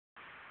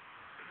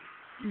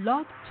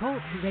Blog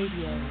Talk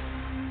Radio.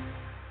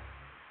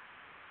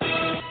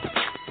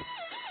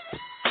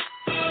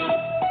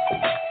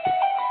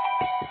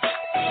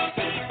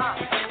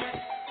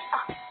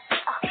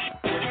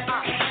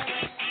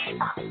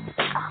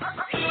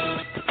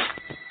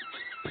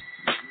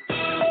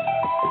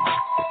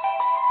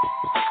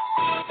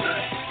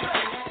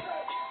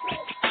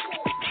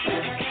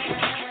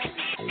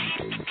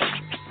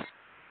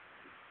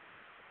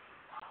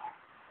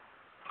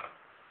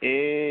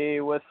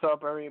 Hey, what's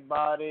up,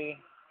 everybody?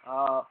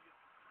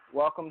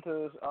 Welcome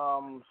to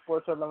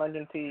Sports Urban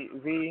Legend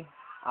TV.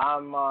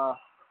 I'm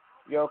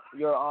your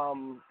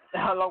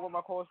along with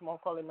my co-host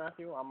Macaulay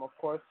Matthew. I'm of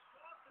course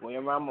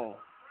William Ramo.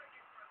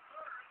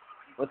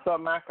 What's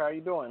up, Mac? How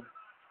you doing?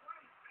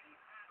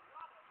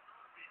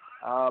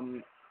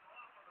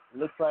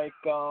 Looks like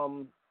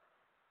we're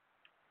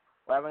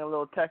having a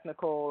little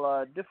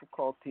technical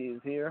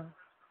difficulties here.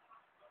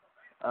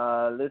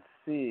 Let's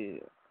see.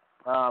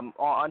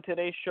 On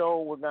today's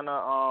show, we're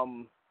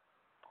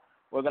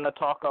gonna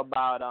talk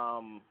about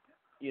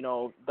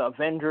the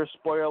Avengers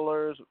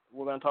spoilers.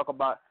 We're gonna talk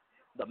about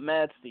the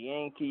Mets, the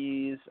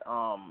Yankees,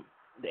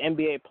 the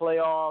NBA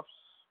playoffs,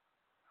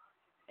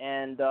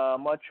 and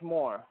much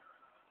more.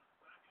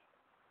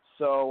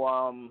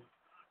 So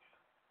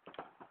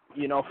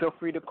feel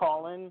free to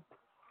call in.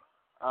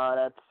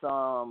 That's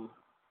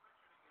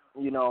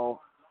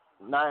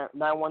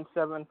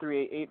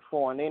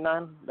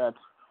 917-388-4189. That's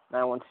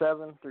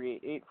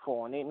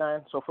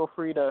 917-388-4189. So feel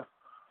free to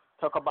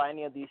talk about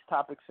any of these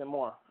topics and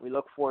more. We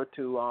look forward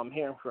to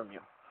hearing from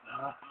you.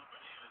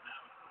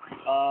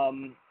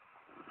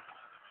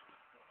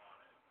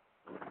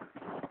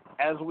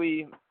 As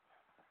we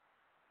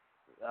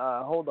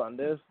hold on,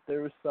 there's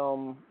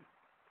some.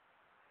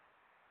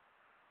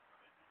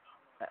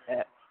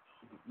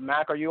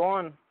 Mac, are you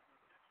on?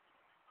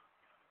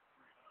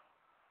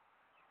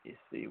 Let's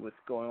see what's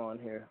going on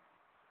here.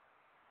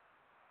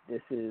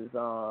 This is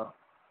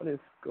what is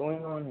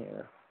going on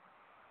here?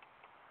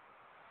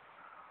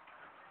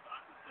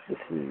 This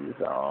is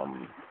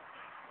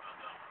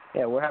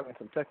we're having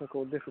some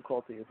technical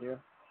difficulties here.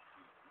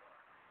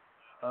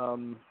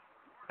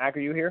 Mac, are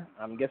you here?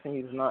 I'm guessing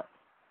he's not.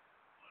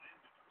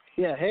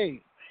 Yeah,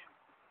 hey.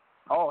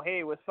 Oh,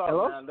 hey, what's up,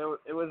 Hello? man?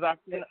 It was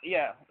acting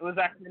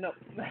up.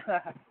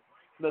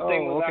 The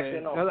thing was okay.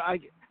 acting up.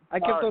 I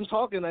kept on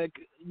talking.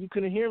 You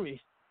couldn't hear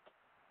me.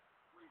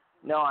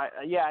 No, I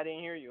didn't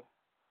hear you.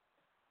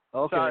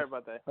 Okay. Sorry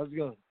about that. How's it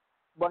going?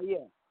 But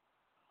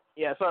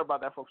yeah, sorry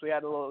about that, folks. We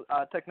had a little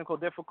technical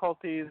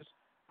difficulties.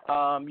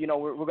 We're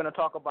going to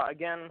talk about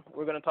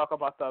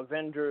the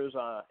Avengers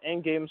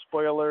Endgame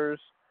spoilers.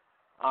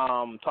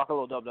 Talk a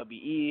little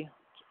WWE.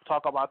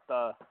 Talk about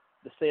the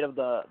state of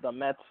the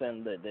Mets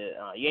and the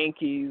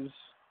Yankees,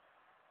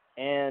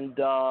 and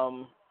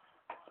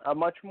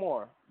much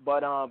more.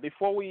 But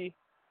before we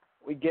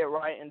get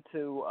right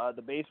into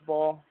the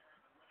baseball,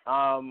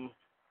 I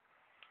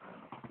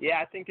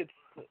think it's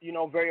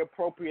very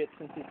appropriate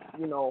since it's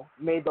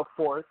May the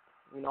 4th,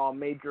 a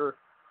major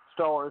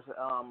Star Wars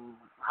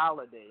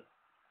holiday.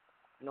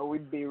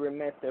 We'd be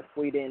remiss if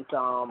we didn't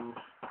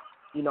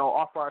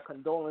offer our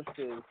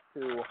condolences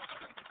to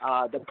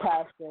the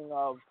passing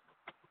of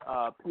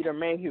Peter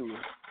Mayhew.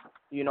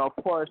 Of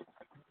course,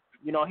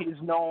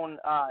 he's known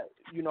as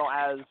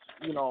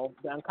the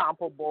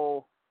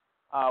incomparable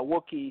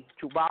Wookiee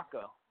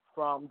Chewbacca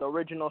from the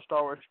original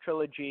Star Wars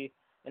trilogy,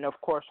 and of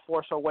course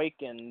Force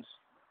Awakens.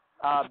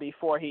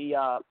 Before he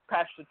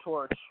passed the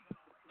torch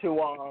to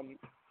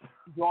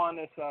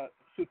Johannes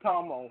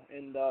Sutarmo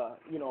in the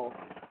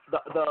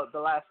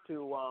last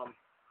two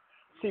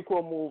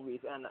sequel movies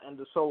and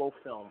the solo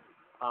film.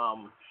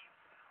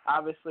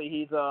 Obviously,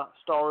 he's a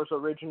Star Wars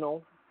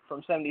original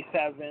from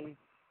 '77,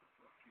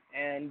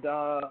 and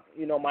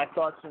my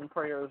thoughts and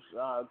prayers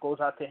goes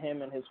out to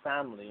him and his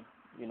family.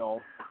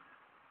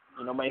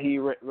 May he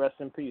rest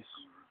in peace.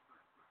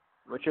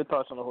 What's your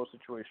thoughts on the whole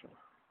situation?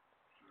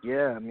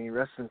 Yeah,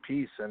 rest in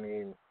peace. He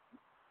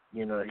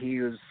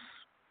was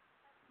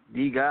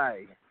the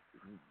guy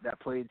that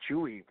played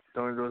Chewie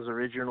during those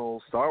original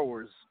Star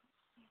Wars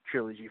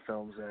trilogy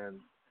films,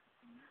 and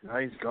now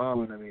he's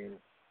gone.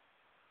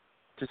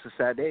 Just a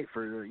sad day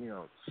for,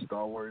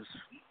 Star Wars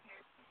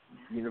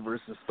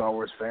universe and Star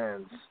Wars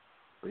fans.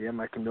 But yeah,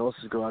 my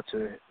condolences go out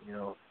to,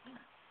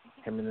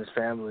 him and his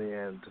family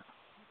and,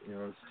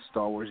 the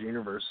Star Wars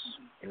universe.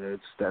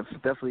 It's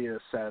definitely a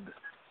sad.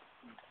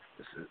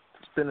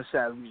 It's been a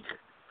sad week,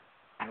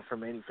 for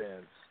many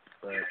fans.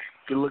 But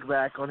you look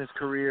back on his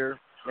career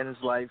and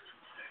his life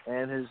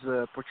and his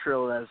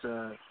portrayal as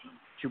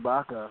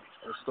Chewbacca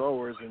of Star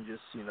Wars, and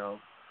just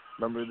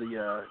remember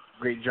the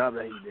great job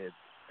that he did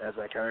as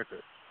that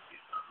character.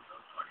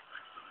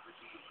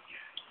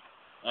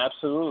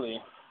 Absolutely.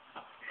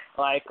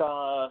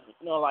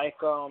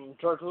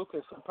 George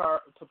Lucas,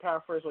 to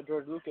paraphrase what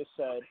George Lucas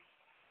said,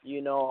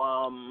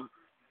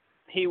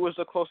 he was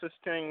the closest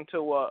thing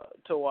to a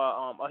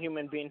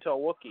human being to a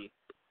Wookiee.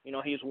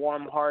 He's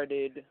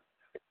warm-hearted,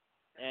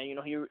 and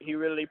he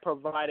really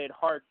provided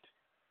heart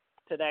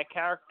to that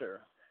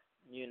character.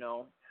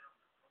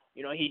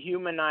 he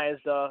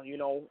humanized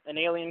an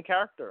alien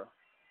character.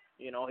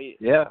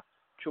 Yeah.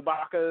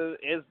 Chewbacca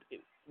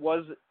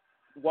was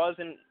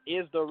and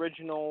is the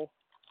original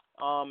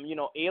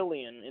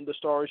alien in the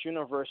Star Wars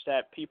universe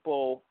that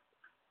people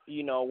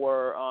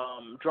were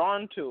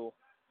drawn to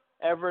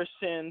ever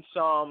since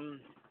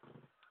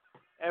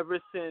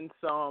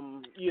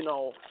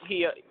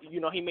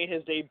he made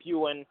his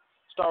debut in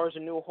Star Wars: A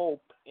New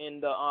Hope in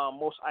the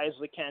Mos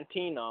Eisley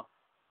Cantina,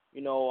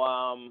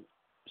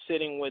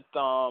 sitting with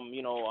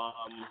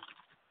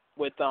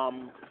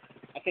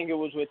I think it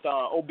was with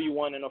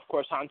Obi-Wan and of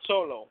course Han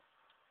Solo,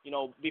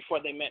 before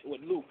they met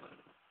with Luke.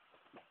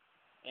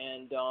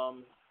 And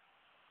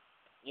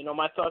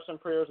my thoughts and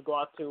prayers go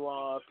out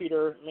to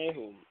Peter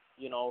Mayhew.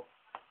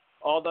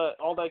 All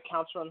the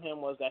accounts from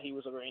him was that he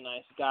was a very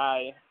nice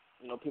guy.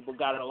 People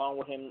got along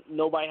with him.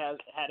 Nobody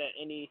had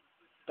any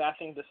bad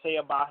thing to say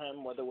about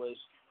him, whether it was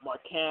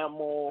Mark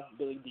Hamill,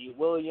 Billy D.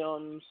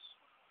 Williams,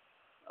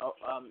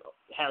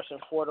 Harrison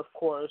Ford, of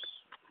course,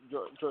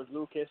 George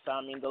Lucas.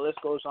 I mean, the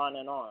list goes on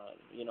and on.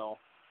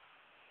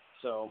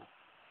 So,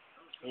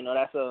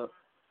 that's a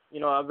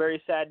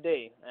very sad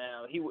day.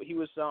 He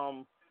was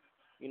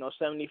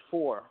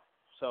 74.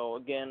 So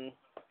again,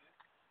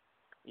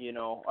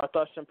 our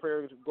thoughts and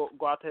prayers go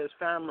out to his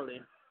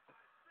family.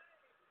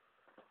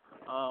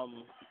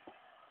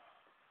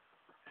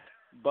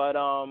 But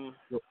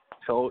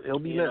he'll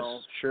be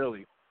missed,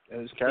 surely.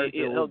 And his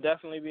character he'll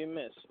definitely be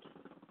missed.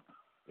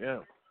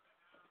 Yeah.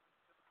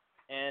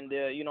 And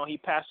he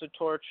passed the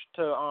torch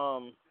to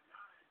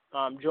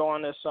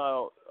Johannes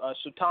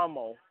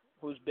Sutamo,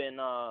 who's been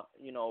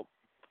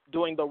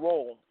doing the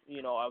role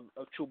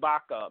of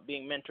Chewbacca,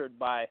 being mentored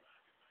by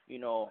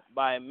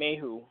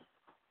Mayhew,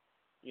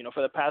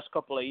 for the past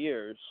couple of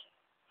years.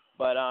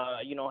 But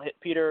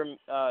Peter's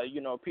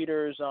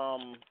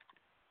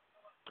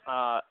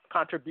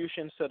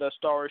contributions to the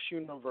Star Wars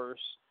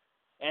universe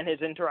and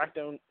his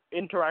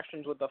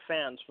interactions with the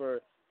fans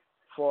for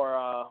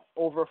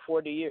over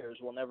 40 years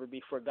will never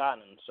be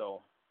forgotten.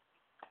 So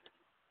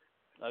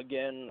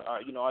again,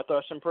 our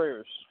thoughts and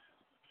prayers.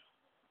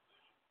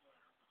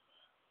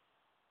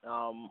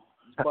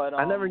 But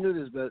I never knew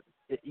this, but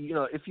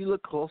if you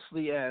look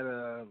closely at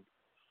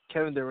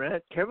Kevin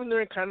Durant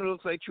kind of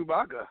looks like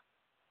Chewbacca.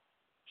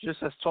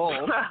 Just as tall.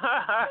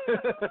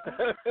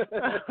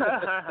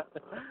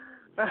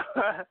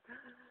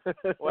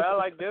 Well,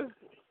 I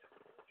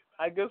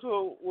guess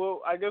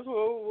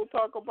we'll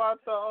talk about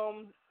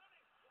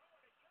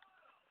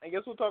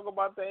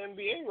the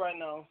NBA right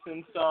now,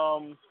 since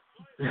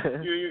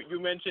you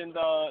mentioned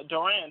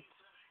Durant.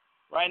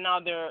 Right now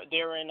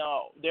they're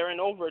in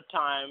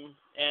overtime,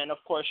 and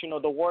of course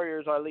the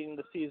Warriors are leading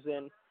the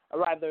season, or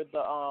rather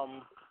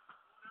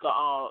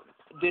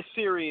this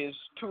series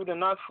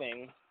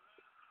 2-0.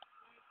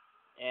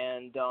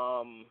 And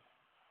the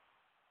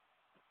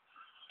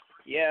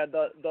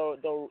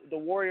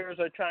Warriors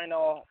are trying to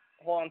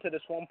hold on to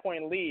this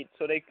 1-point lead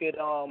so they could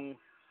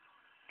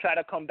try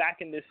to come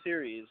back in this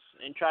series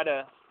and try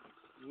to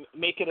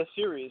make it a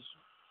series,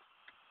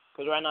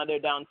 because right now they're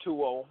down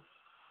 2-0.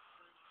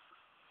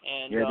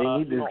 And yeah, they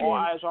need this game.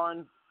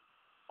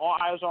 all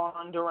eyes are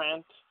on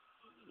Durant.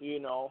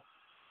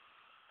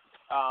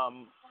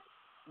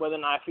 Whether or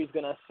not if he's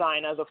gonna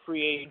sign as a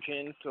free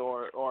agent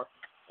or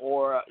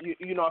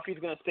if he's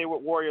gonna stay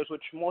with Warriors,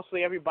 which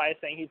mostly everybody's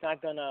saying he's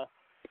not gonna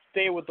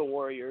stay with the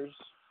Warriors.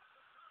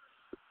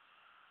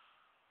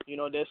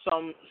 There's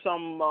some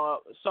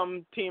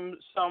teams,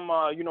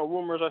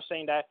 rumors are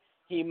saying that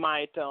he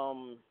might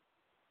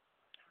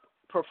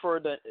prefer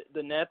the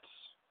Nets.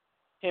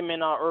 Him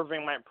and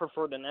Irving might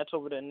prefer the Nets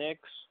over the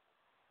Knicks.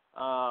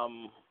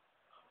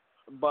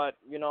 But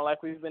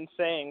like we've been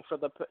saying for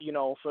the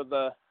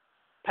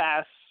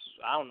past,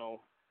 I don't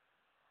know,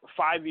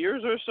 5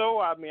 years or so.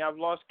 I mean, I've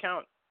lost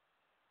count.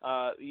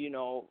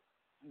 We'll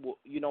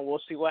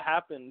see what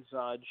happens.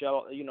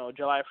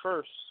 July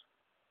 1st.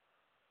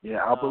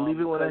 Yeah, I'll believe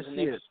it when I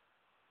see it.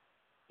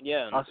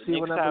 Yeah, I'll see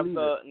it when I believe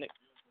it.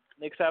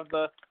 Knicks have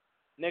the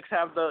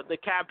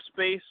cap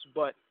space,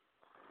 but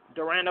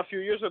Durant a few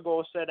years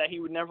ago said that he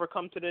would never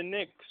come to the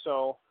Knicks.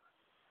 So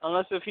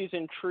unless if he's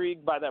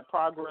intrigued by the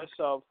progress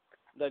of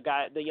the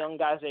young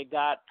guys they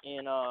got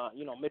in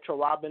Mitchell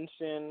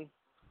Robinson,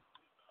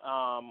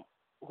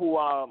 who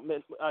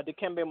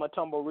Dikembe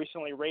Mutombo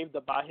recently raved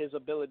about his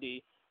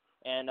ability,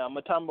 and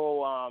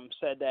Mutombo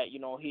said that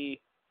he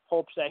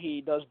hopes that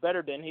he does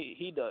better than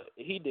he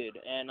did.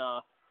 And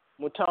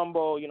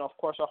Mutombo, of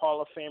course, a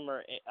Hall of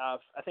Famer.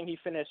 I think he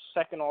finished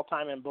second all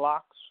time in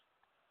blocks.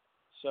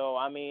 So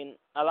I mean,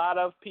 a lot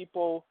of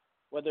people,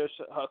 whether it's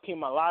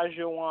Hakeem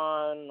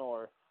Olajuwon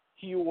or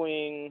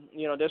Ewing,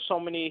 there's so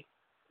many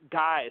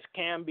guys.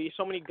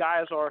 So many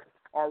guys are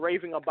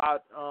raving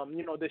about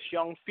this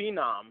young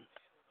phenom.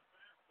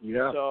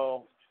 Yeah.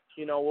 So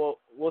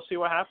we'll see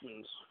what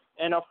happens.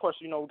 And of course,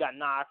 we got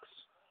Knox,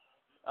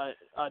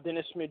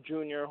 Dennis Smith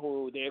Jr.,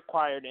 who they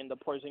acquired in the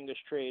Porzingis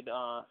trade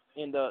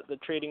in the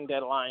trading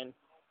deadline.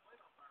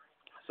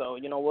 So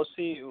we'll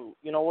see.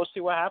 We'll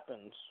see what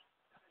happens.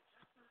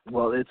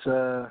 Well, it's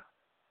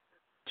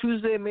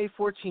Tuesday, May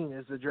 14th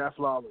is the draft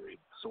lottery,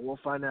 so we'll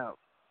find out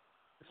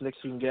if Knicks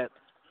can get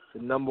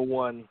the number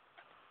 1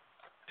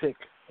 pick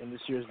in this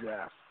year's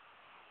draft.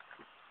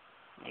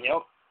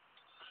 Yep.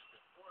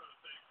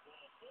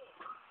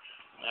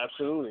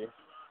 Absolutely.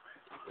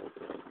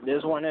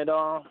 This one, it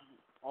all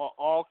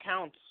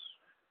counts,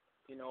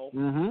 you know.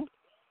 Mm-hmm.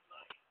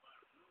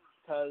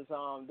 Because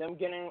them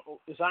getting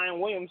Zion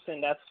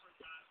Williamson, that's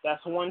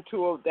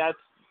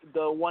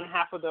the one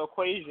half of the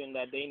equation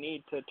that they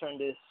need to turn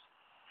this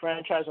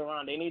franchise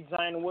around. They need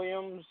Zion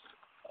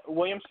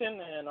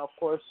Williamson, and of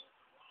course,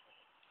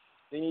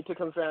 they need to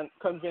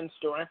convince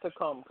Durant to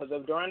come. Because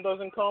if Durant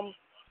doesn't come,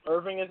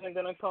 Irving isn't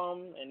going to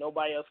come, and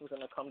nobody else is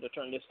going to come to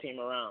turn this team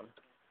around.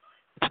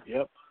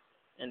 Yep.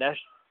 And that's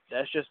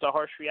just the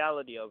harsh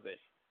reality of it.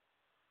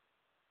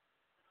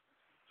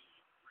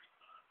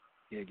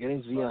 Yeah,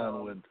 getting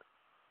Zion would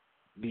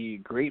be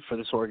great for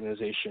this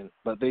organization,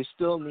 but they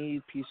still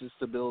need pieces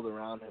to build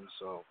around him,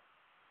 so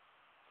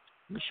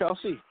we shall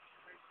see.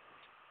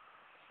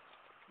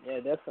 Yeah,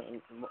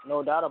 definitely.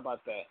 No doubt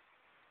about that.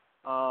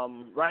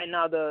 Right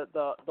now,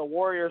 the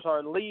Warriors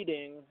are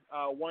leading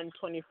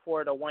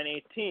 124 to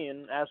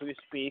 118 as we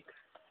speak.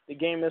 The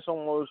game is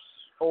almost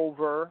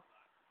over.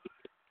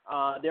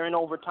 They're in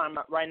overtime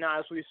right now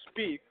as we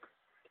speak.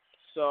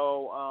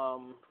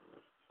 So,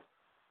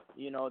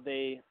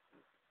 the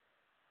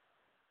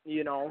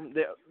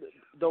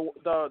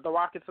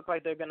Rockets look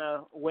like they're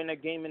gonna win a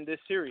game in this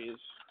series.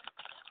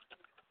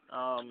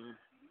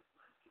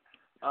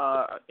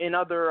 In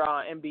other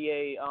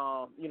NBA,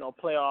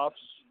 playoffs,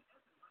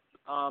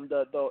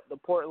 the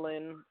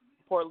Portland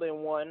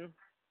won,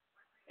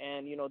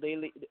 and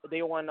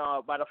they won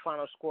by the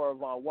final score of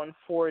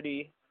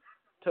 140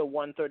 to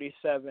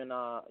 137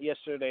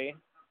 yesterday.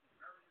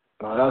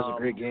 Oh, that was a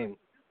great game.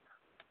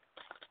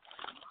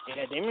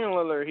 Yeah, Damian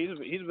Lillard,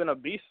 he's been a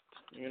beast,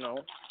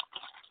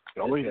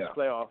 Oh in yeah. these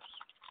playoffs.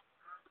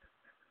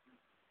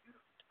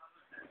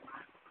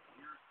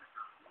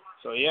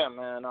 So yeah,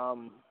 man.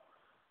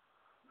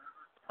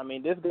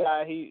 This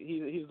guy,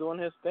 he's doing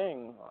his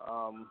thing.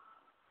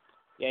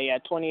 He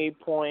had 28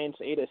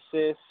 points, 8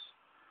 assists,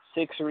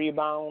 6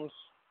 rebounds.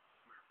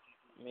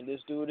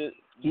 This dude is.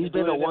 He's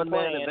been a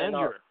one-man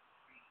Avenger.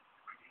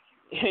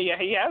 Yeah,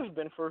 he has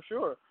been for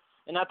sure.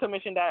 And not to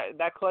mention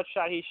that clutch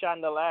shot he shot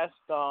in the last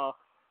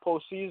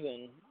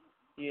postseason.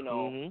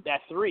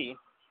 That 3.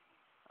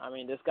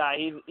 This guy,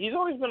 he's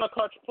always been a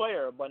clutch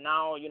player, but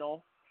now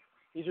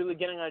he's really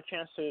getting a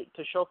chance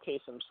to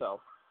showcase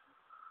himself.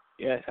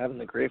 Yeah, having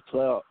a great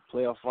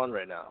playoff run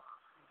right now.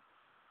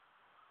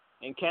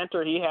 And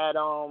Cantor, he had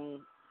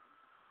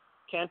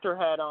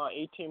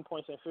 18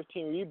 points and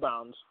 15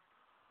 rebounds.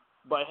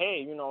 But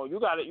hey, you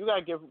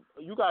gotta give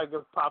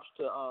props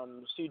to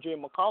C.J.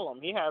 McCollum.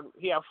 He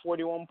had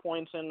 41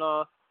 points and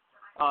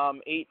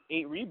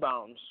 8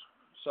 rebounds.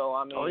 So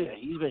oh yeah,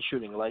 he's been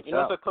shooting lights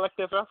out. It's a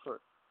collective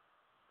effort.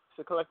 It's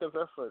a collective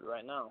effort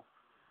right now.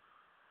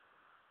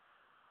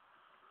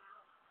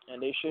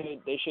 And they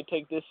should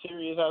take this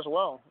series as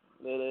well.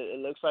 It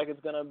looks like it's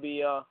gonna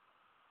be a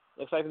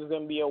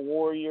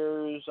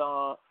Warriors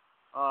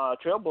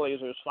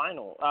Trailblazers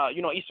final.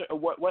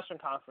 Western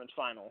Conference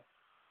final,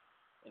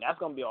 and that's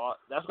gonna be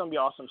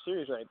awesome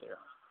series right there.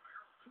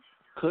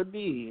 Could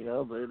be,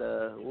 but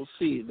we'll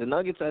see.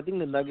 I think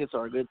the Nuggets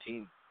are a good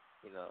team,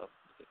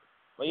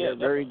 But yeah, they're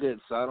very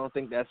good. So I don't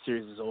think that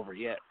series is over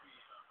yet.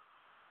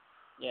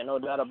 Yeah, no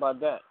doubt about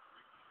that.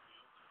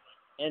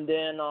 And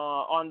then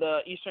on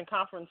the Eastern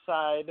Conference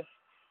side,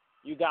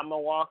 you got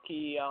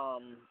Milwaukee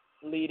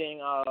leading,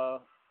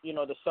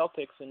 the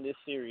Celtics in this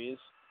series.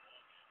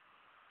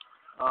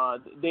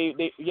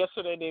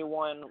 Yesterday they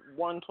won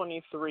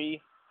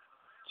 123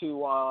 to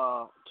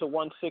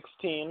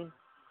 116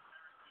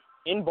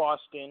 in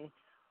Boston,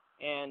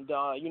 and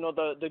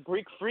the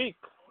Greek Freak,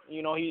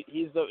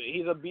 he's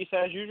a beast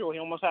as usual. He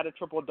almost had a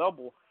triple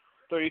double,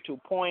 32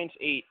 points,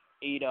 8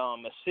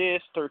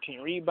 assists,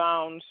 13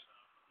 rebounds.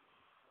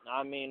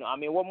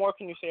 What more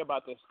can you say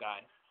about this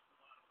guy?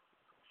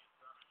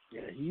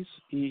 Yeah, these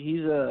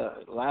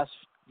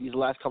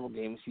last couple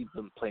games he's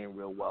been playing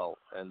real well,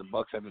 and the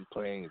Bucks have been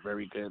playing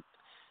very good,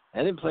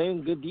 and they're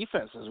playing good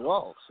defense as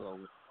well. So,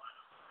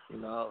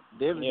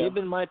 they've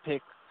been my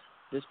pick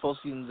this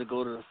postseason to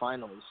go to the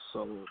finals.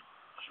 So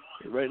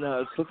right now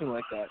it's looking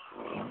like that.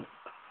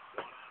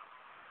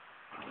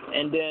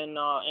 And then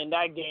in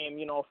that game,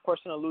 of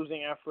course, in a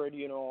losing effort,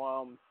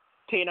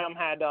 Tatum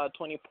had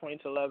 20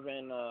 points,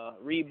 11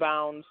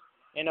 rebounds,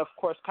 and of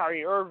course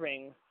Kyrie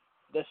Irving,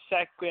 the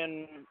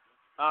second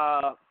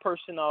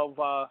person of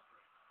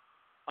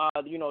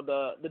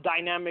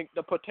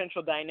the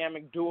potential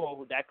dynamic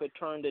duo that could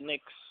turn the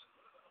Knicks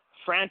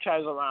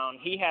franchise around.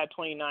 He had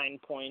 29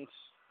 points,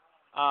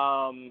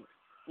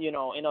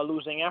 in a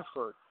losing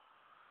effort.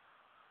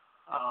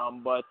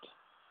 But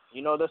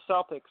the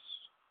Celtics,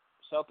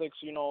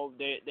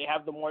 they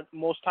have the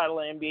most title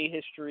in NBA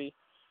history.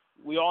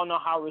 We all know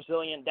how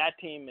resilient that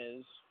team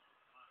is,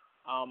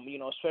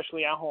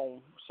 especially at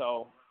home.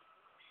 So,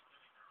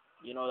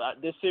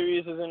 this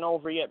series isn't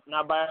over yet,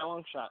 not by a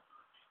long shot.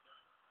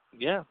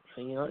 Yeah,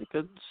 and, it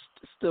could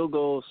still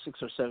go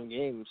 6 or 7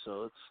 games,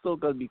 so it's still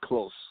gonna be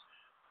close.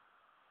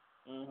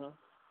 Mhm.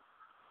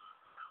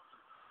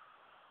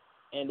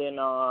 And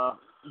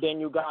then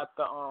you got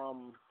the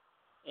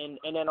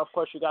and then of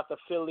course you got the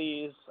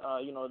Phillies,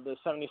 the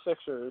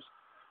 76ers,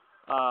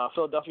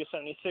 Philadelphia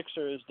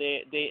 76ers.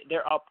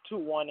 They're up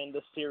 2-1 in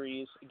the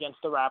series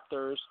against the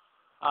Raptors.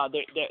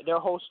 They're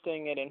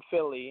hosting it in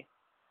Philly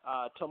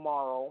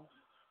tomorrow.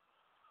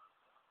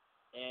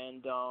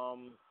 And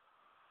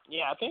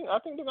I think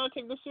they're gonna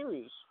take the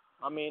series.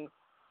 I mean,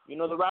 the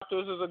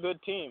Raptors is a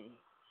good team.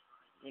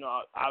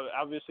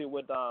 Obviously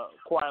with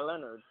Kawhi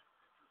Leonard.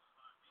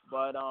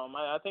 But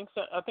I think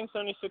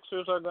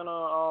 76ers are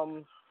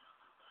gonna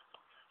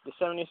the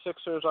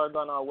 76ers are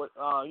gonna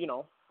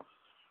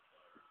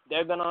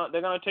they're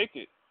gonna take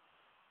it.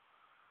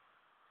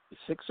 The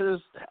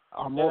Sixers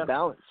are more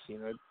balanced.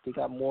 They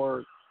got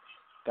more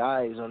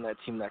guys on that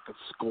team that could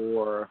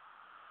score,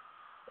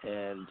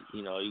 and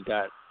you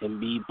got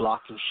Embiid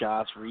blocking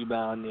shots,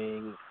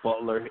 rebounding,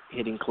 Butler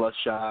hitting clutch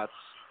shots,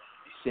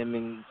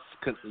 Simmons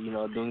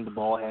doing the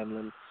ball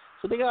handling.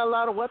 So they got a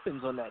lot of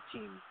weapons on that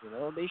team.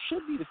 They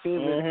should be the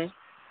favorites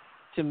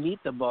to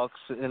meet the Bucks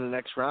in the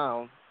next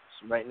round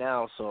right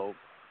now.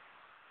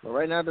 But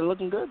right now they're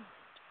looking good.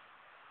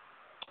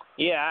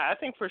 Yeah, I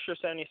think for sure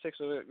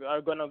 76ers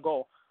are gonna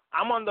go.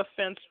 I'm on the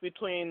fence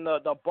between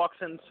the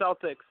Bucks and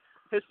Celtics.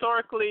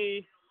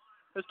 Historically,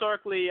 it's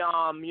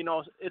on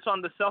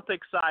the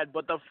Celtics side,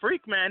 but the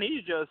Freak, man,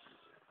 you just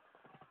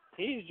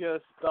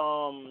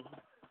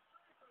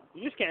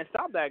can't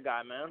stop that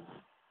guy, man.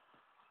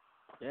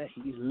 Yeah,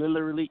 he's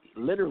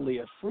literally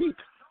a freak.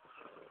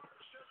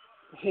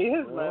 He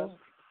is, man.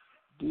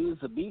 Dude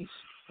is a beast.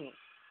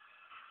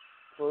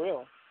 For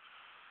real.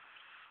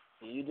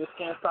 You just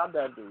can't stop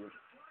that dude.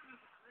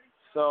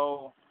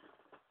 So,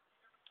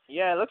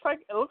 yeah, it looks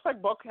like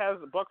Bucks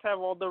have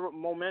all the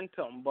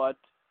momentum, but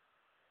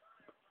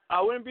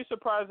I wouldn't be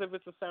surprised if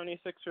it's a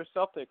 76ers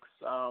Celtics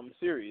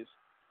series.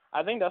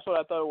 I think that's what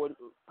I thought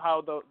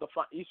how the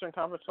Eastern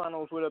Conference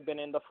Finals would have been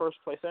in the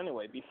first place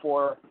anyway,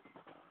 before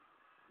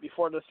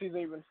the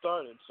season even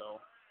started. So,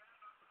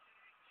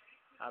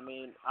 I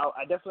mean,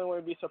 I definitely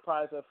wouldn't be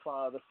surprised if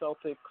the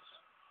Celtics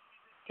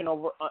can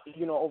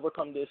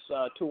overcome this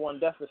 2-1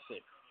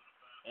 deficit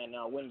and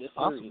win this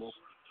series. Possible.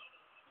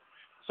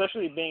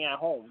 Especially being at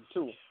home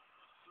too.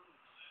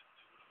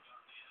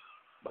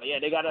 But yeah,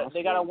 they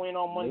gotta win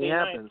on Monday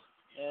night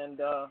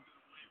and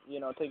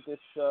take this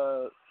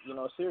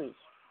series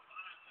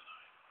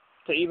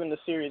to even the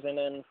series, and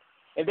then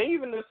if they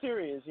even the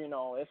series,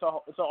 it's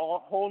a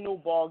whole new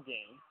ball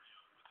game.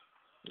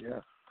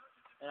 Yeah.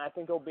 And I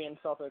think it'll be in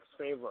Celtics'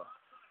 favor.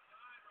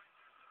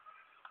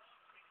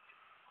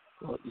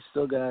 Well, you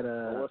still got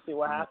we'll see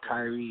what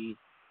happens.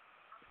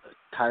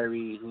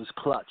 Kyrie, who's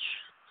clutch.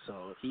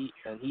 So he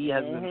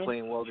hasn't been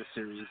playing well this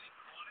series.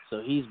 So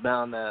he's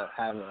bound to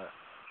have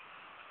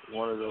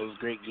one of those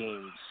great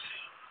games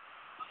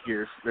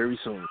here very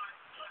soon.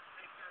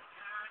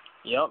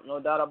 Yep, no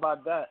doubt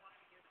about that.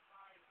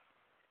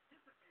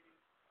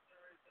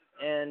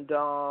 And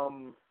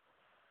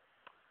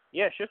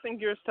shifting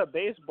gears to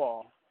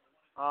baseball.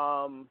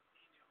 The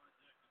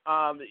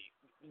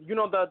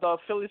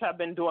Phillies have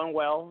been doing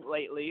well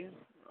lately,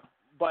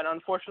 but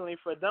unfortunately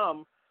for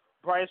them,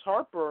 Bryce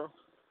Harper,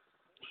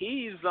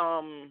 he's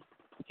been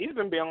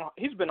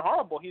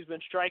horrible. He's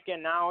been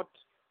striking out,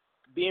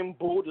 being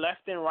booed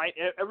left and right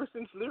ever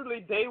since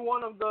literally day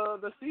one of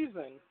the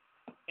season.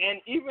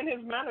 And even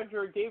his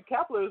manager, Gabe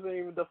Kapler, isn't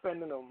even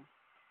defending him.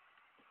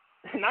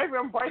 Not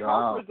even Bryce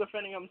Harper is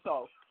defending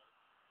himself.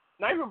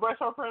 Not even Bryce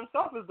Harper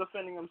himself is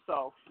defending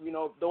himself.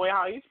 The way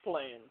how he's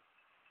playing.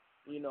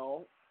 And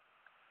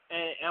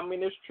I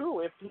mean, it's true.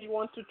 If he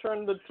wants to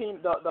turn the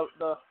team, the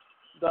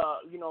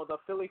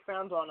Philly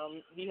fans on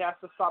him, he has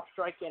to stop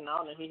striking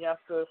out, and he has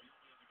to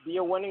be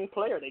a winning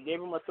player. They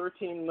gave him a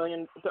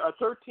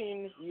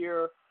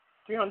 13-year,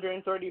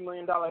 $330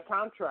 million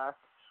contract,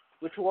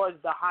 which was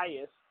the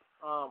highest.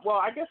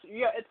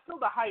 It's still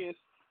the highest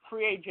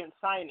free agent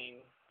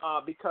signing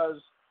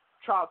because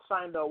Trout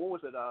signed a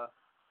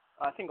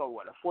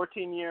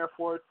 14-year,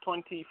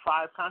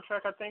 $425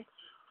 contract, I think.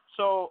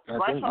 So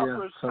Bryce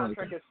Harper's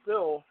contract is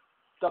still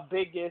the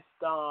biggest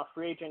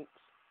free agent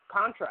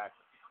contract.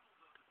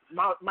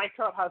 Mike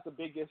Trout has the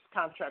biggest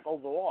contract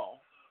overall.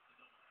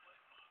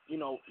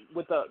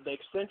 With the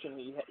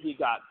extension he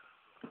got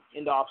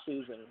in the off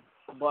season.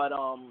 But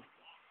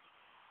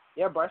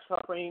Bryce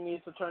Harper, he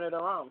needs to turn it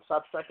around.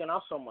 Stop striking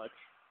out so much.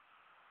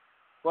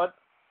 But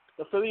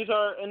the Phillies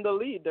are in the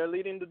lead. They're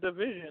leading the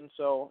division,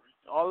 so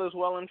all is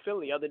well in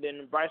Philly, other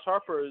than Bryce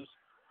Harper's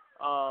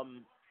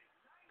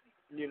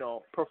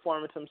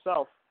performance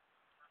himself.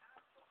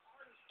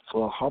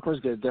 Well,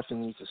 Harper's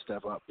definitely needs to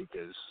step up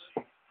because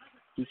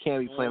he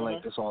can't be playing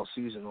like this all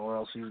season, or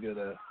else they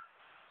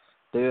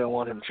don't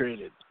want him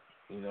traded.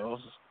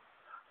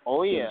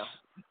 Oh yeah.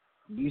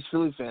 These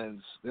Philly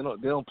fans, they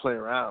don't play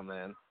around,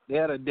 man. They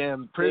had a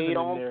damn prison. They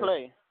don't in there.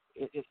 play.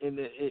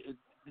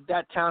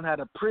 That town had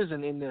a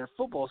prison in their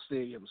football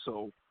stadium,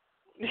 so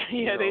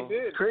Yeah, they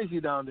did. It's crazy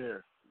down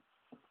there.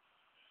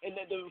 And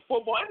the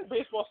football and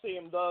baseball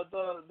stadium,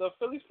 the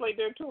Phillies played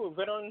there too,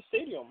 Veterans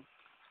Stadium.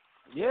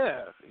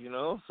 Yeah,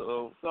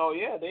 so. So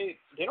yeah, they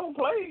don't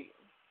play.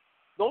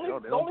 The only play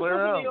person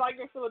around. they like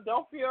in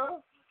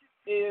Philadelphia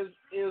is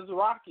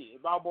Rocky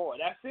Balboa.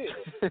 That's it.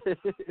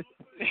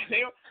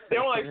 they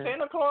don't like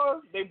Santa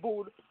Claus. They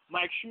booed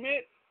Mike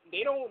Schmidt.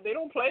 They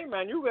don't play,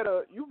 man. You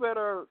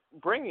better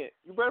bring it.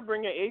 You better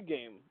bring your A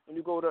game when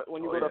you go to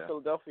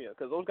Philadelphia,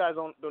 because those guys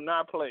do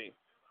not play.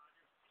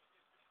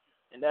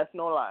 And that's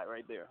no lie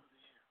right there.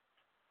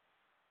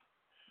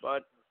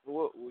 But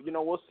we'll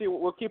see.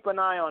 We'll keep an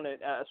eye on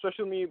it.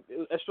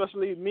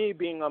 Especially me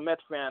being a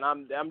Mets fan.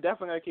 I'm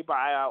definitely gonna keep an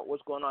eye out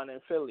what's going on in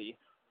Philly.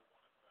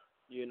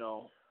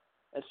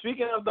 And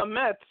speaking of the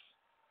Mets,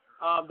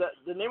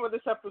 the name of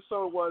this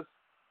episode was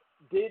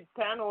 "Did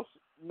Thanos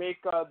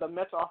Make the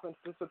Mets Offense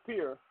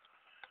Disappear?"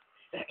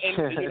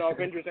 And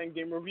Avengers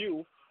Endgame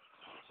review.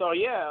 So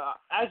yeah,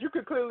 as you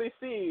can clearly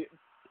see,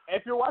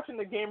 if you're watching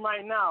the game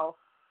right now,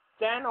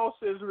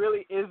 Thanos is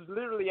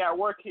literally at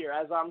work here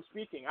as I'm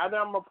speaking. Either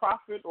I'm a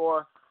prophet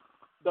or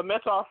the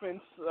Mets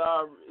offense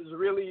is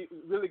really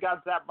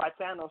got zapped by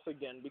Thanos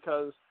again.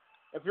 Because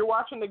if you're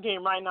watching the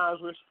game right now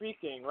as we're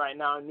speaking right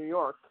now in New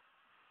York,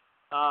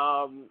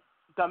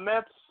 the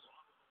Mets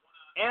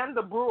and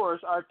the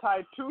Brewers are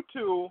tied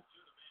 2-2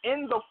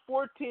 in the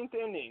 14th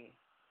inning.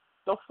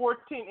 The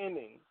 14th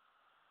inning.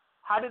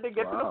 How did they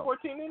get to the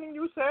 14th inning,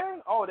 you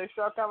say? Oh, they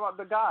struck out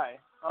the guy.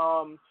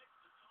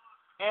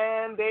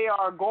 And they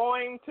are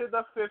going to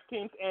the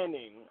 15th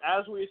inning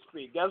as we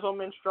speak.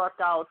 Gesselman struck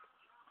out.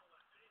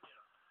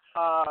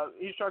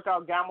 He struck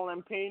out Gamble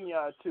and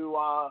Pena to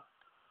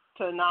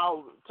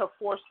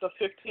force the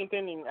 15th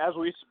inning as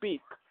we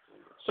speak.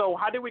 So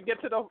how did we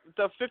get to the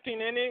 15th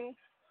inning?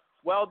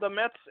 Well, the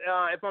Mets,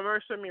 if I'm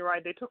understanding me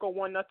right, they took a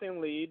 1-0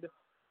 lead.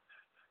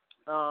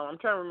 I'm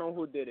trying to remember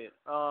who did it.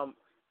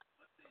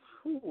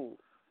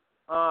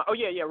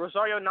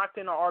 Rosario knocked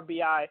in an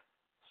RBI.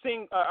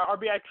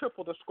 RBI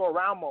triple to score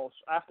Ramos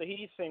after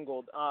he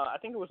singled. I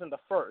think it was in the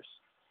first.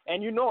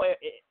 And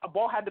a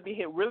ball had to be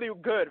hit really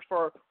good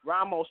for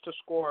Ramos to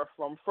score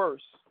from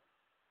first.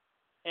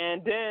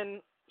 And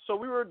then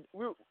we were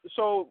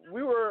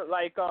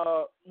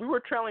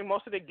trailing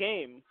most of the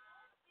game.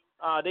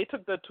 They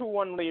took the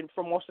 2-1 lead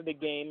for most of the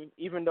game,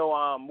 even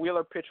though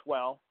Wheeler pitched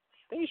well.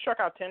 I think he struck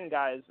out 10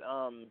 guys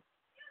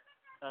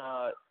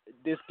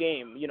this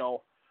game.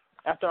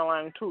 After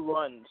allowing 2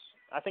 runs.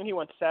 I think he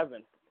went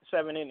 7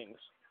 innings.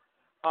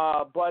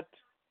 But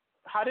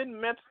how did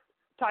Mets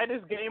tie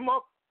this game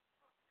up?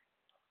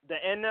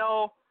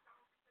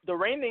 The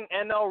reigning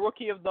NL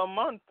Rookie of the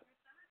Month,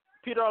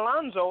 Peter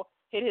Alonso,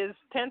 hit his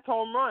 10th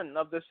home run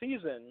of the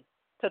season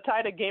to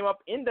tie the game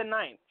up in the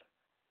 9th.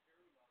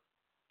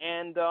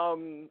 And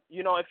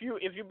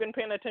if you've been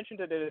paying attention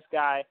to this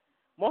guy,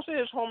 most of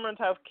his home runs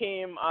have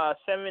came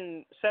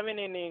 7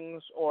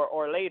 innings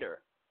or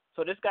later.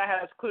 So this guy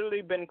has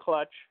clearly been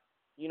clutch.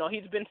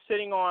 He's been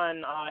sitting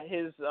on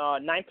his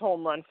 9th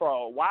home run for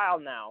a while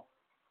now,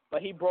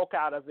 but he broke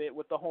out of it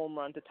with the home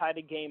run to tie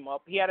the game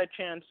up. He had a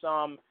chance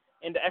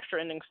in the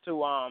extra innings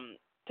to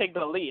take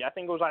the lead. I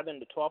think it was either in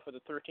the 12th or the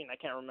 13th. I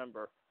can't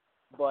remember.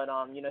 But,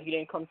 he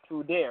didn't come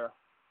through there.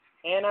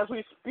 And as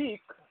we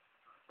speak,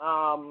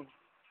 the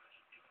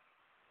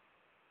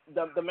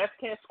Mets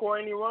can't score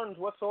any runs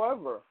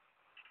whatsoever.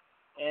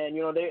 And,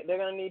 they're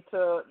gonna need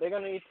to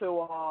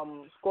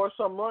score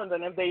some runs.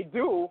 And if they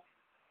do,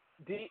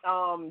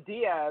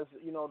 Diaz,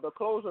 the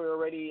closer,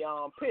 already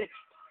pitched.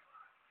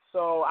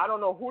 So I don't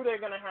know who they're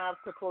gonna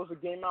have to close the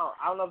game out.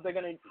 I don't know if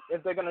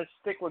they're gonna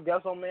stick with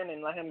Gesselman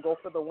and let him go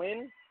for the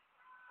win.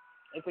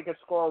 If they could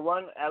score a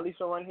run, at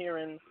least a run here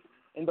in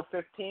the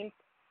 15th.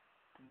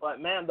 But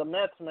man, the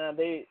Mets, man,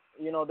 they've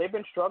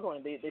been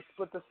struggling. They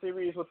split the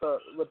series with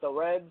the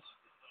Reds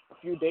a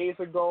few days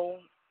ago.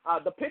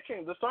 The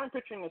starting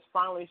pitching is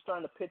finally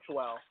starting to pitch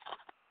well.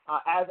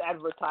 As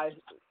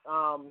advertised,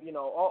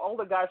 all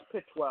the guys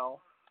pitch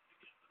well,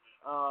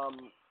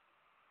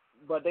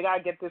 but they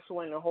gotta get this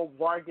win and hope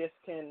Vargas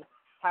can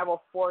have a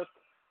 4th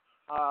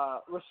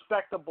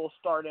respectable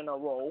start in a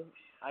row.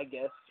 I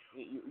guess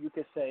you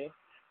could say,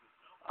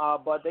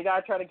 but they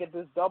gotta try to get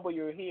this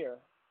W here.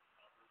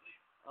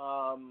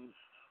 But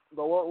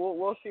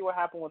we'll see what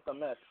happens with the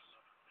Mets.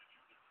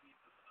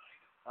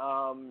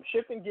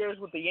 Shifting gears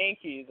with the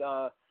Yankees.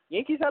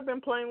 Yankees have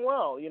been playing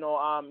well.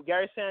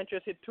 Gary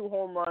Sanchez hit 2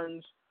 home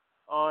runs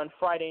on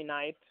Friday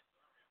night.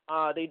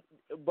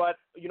 But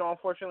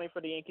unfortunately for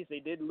the Yankees, they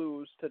did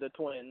lose to the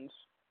Twins.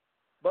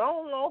 But I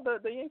don't know.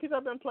 The Yankees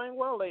have been playing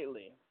well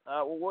lately.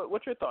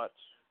 What's your thoughts?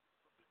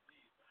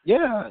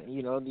 Yeah,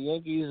 the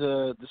Yankees,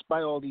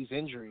 despite all these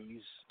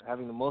injuries,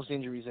 having the most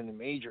injuries in the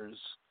majors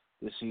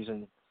this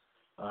season,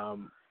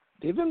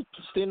 they've been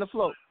staying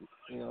afloat.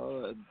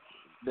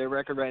 Their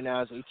record right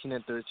now is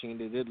 18-13.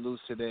 They did lose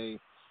today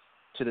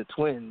to the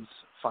Twins,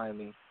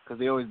 finally, because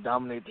they always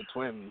dominate the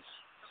Twins.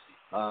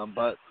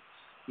 But,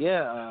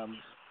 yeah,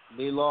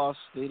 they lost.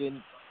 They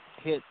didn't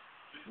hit.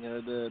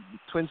 The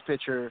Twins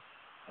pitcher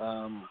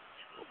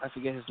I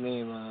forget his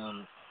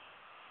name.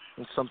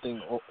 It's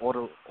something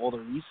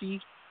Odorizzi,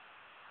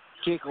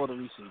 Jake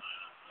Odorizzi.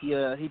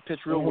 He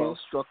pitched real well.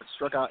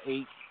 Struck out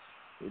 8.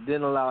 It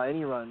didn't allow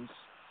any runs,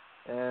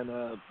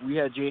 and we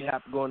had J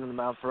Hap going to the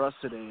mound for us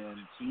today,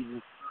 and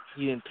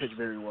he didn't pitch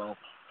very well.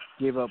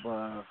 Gave up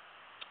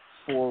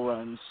 4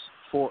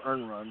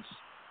 earned runs,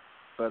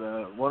 but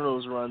one of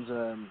those runs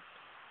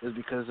is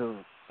because of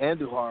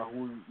Andujar,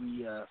 who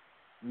we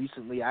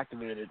recently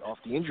activated off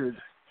the injured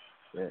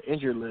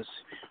list.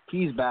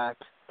 He's back,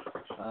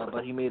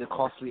 but he made a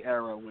costly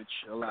error, which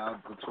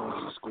allowed the Twins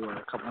to score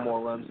a couple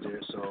more runs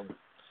there. So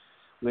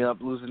we ended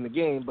up losing the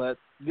game. But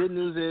good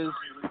news is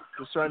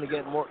we're starting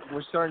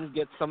to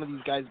get some of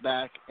these guys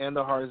back.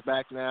 Andujar is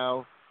back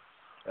now.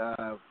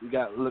 We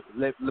got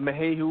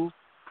LeMahieu,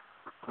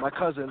 my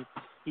cousin.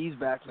 He's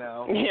back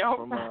now. Yep.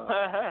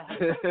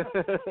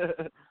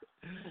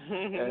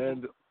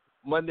 And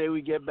Monday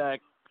we get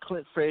back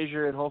Clint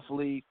Frazier, and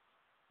hopefully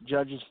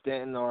Judge and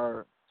Stanton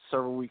are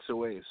several weeks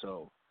away.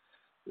 So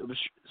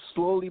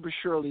slowly but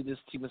surely, this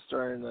team is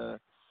starting to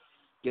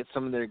get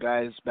some of their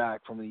guys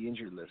back from the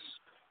injured list.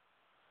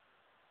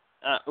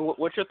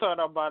 What's your thought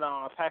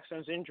about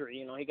Paxton's injury?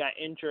 You know, he got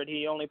injured.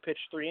 He only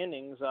pitched 3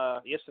 innings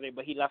yesterday,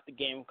 but he left the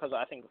game because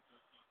I think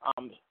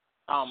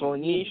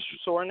knee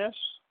soreness.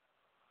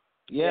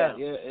 Yeah.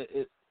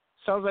 It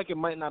sounds like it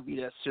might not be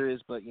that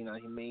serious, but he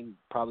may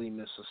probably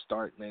miss a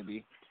start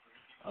maybe.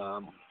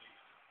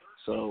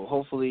 So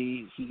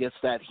hopefully he gets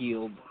that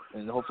healed,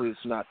 and hopefully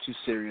it's not too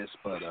serious.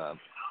 But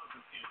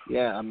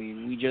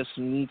we just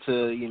need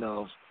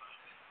to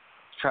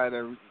try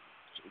to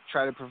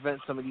prevent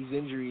some of these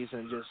injuries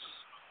and just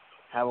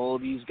have all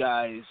these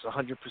guys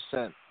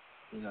 100%.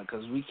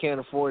 Because we can't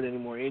afford any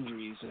more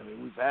injuries. I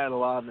mean, we've had a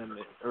lot of them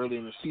early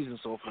in the season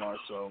so far.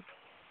 So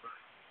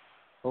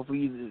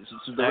hopefully the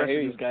rest of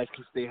these guys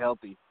can stay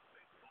healthy.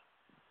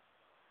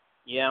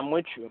 Yeah, I'm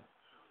with you.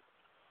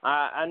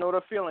 I know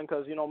the feeling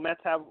because,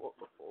 Mets have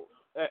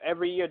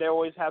every year they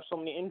always have so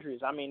many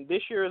injuries. I mean,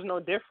 this year is no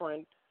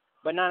different,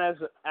 but not as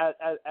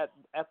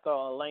at the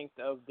length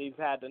of they've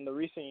had in the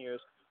recent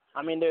years.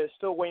 I mean, they're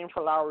still waiting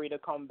for Lowry to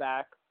come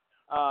back.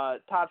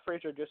 Todd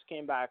Frazier just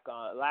came back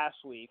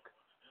last week.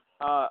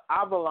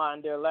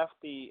 Avalon, their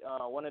lefty,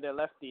 one of their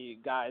lefty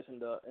guys in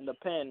the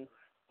pen,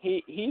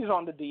 he's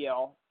on the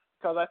DL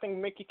because I think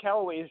Mickey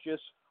Callaway is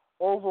just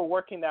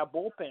overworking that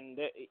bullpen.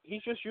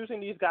 He's just using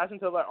these guys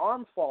until their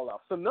arms fall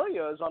off.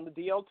 Familia is on the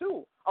DL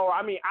too. Oh,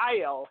 I mean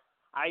IL.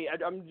 I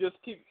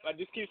just keep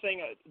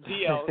saying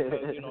DL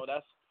because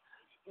that's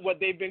what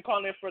they've been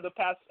calling it for the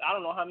past I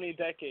don't know how many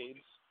decades.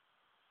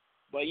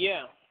 But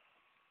yeah,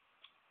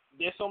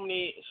 there's so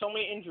many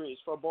injuries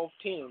for both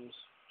teams.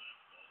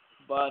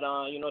 But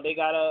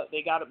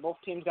both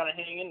teams gotta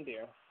hang in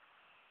there.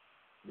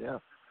 Yeah.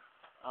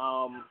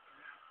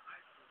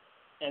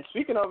 And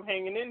speaking of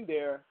hanging in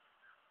there,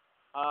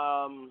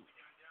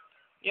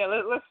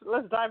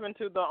 let's dive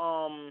into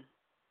the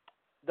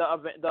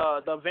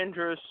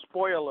Avengers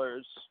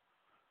spoilers.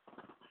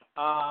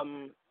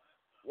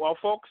 Well,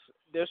 folks,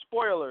 they're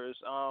spoilers.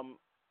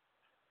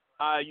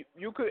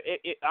 You could,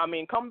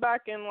 come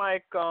back in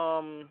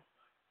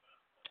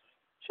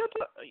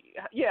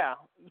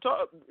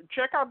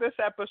check out this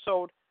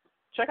episode.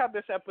 Check out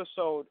this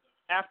episode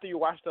after you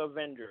watch the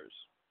Avengers.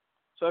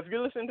 So if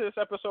you're listening to this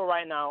episode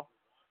right now,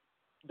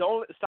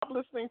 don't stop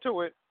listening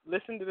to it.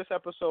 Listen to this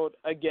episode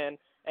again,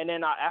 and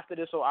then after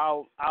this,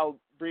 I'll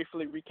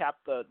briefly recap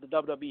the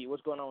WWE,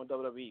 what's going on with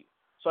WWE.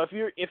 So if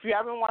you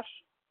haven't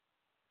watched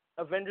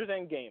Avengers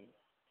Endgame,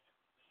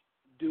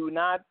 do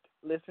not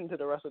listen to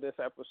the rest of this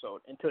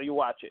episode until you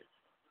watch it.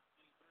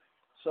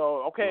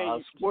 So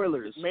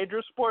spoilers.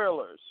 Major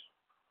spoilers.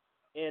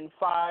 In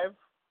 5,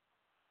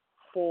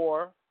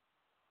 4,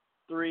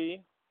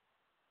 3,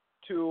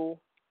 2,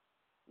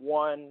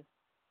 1,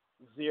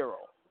 0.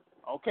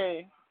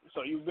 Okay,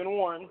 so you've been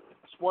warned.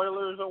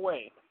 Spoilers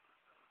away.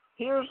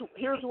 Here's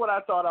what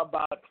I thought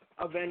about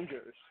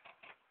Avengers.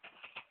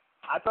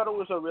 I thought it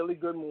was a really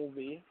good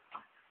movie.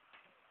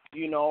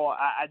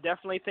 I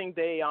definitely think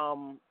they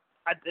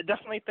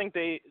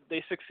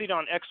succeed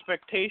on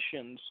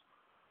expectations.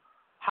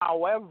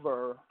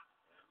 However,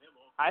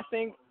 I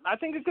think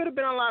it could have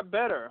been a lot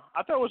better.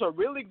 I thought it was a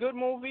really good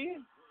movie,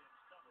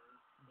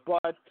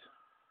 but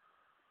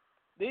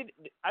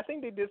I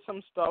think they did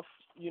some stuff,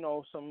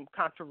 some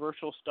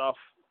controversial stuff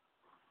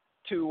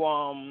to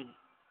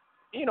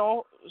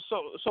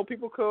so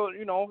people could,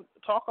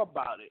 talk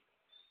about it.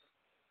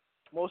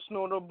 Most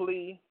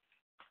notably,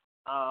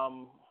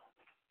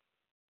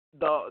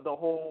 the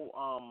whole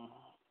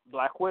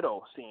Black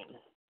Widow scene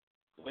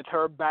with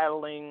her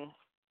battling,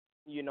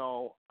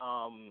 the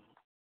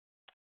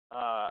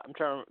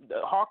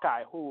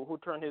Hawkeye who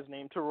turned his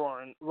name to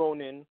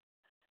Ronin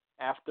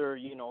after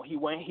he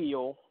went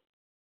heel.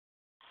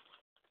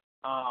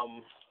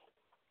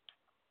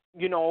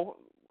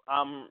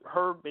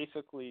 Her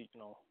basically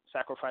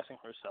sacrificing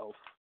herself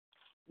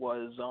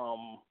was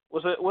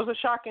a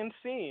shocking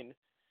scene,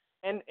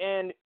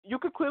 and you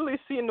could clearly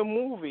see in the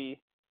movie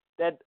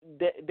that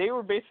they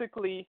were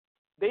basically,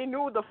 they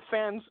knew the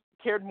fans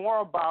cared more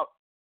about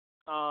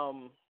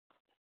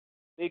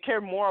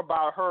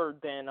her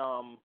than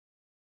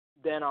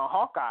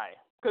Hawkeye,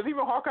 because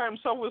even Hawkeye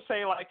himself was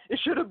saying like it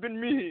should have been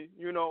me,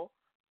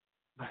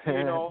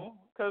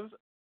 because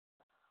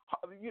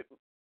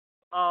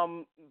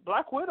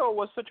Black Widow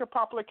was such a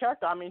popular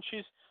character. I mean,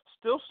 she's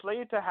still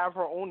slated to have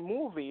her own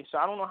movie, so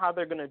I don't know how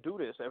they're gonna do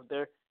this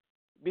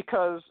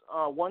because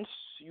once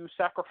you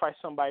sacrifice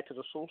somebody to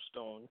the Soul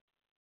Stone,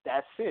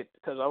 that's it.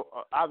 Because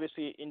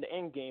obviously in the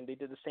Endgame they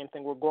did the same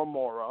thing with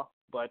Gamora,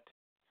 but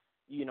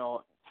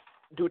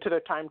due to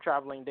their time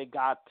traveling, they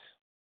got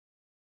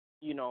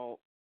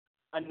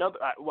another.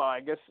 Well, I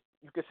guess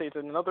you could say it's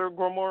another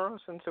Gamora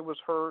since it was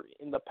her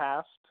in the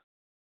past.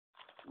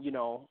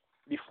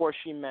 Before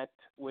she met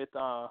with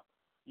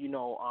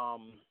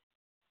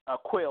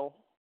Quill,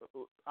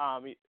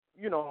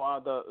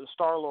 the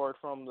Star-Lord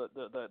from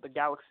the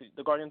galaxy,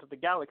 the Guardians of the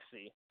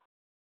Galaxy.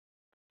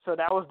 So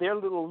that was their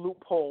little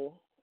loophole.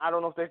 I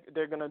don't know if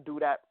they're gonna do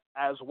that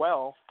as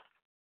well.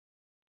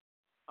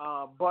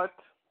 But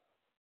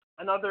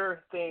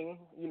another thing,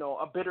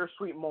 a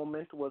bittersweet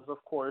moment was,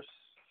 of course,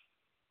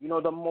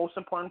 the most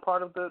important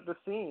part of the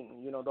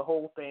scene. The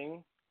whole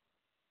thing.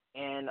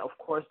 And of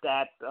course,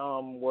 that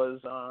was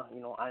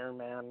Iron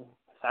Man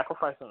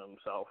sacrificing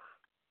himself.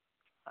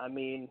 I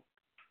mean,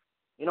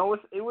 it was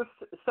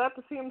sad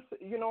to see him,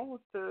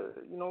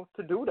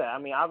 to do that. I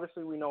mean,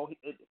 obviously we know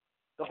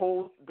the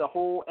whole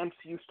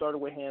MCU started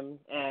with him,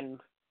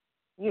 and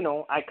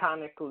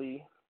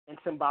iconically and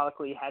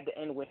symbolically had to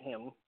end with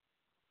him,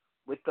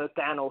 with the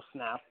Thanos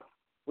snap.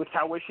 Which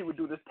I wish he would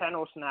do this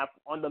Thanos snap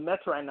on the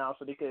Mets right now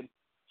so they could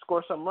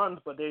score some runs,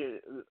 but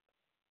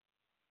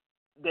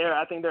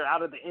I think they're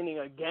out of the inning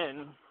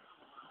again.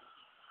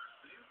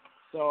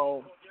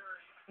 So,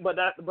 but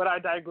I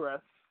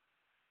digress.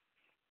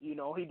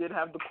 He did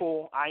have the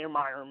cool Iron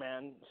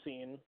Man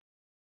scene,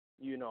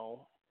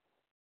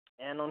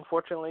 and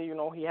unfortunately,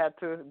 he had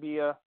to be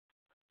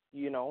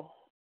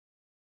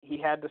he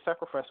had to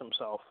sacrifice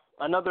himself.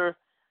 Another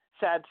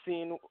sad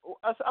scene,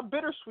 a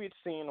bittersweet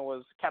scene,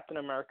 was Captain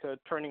America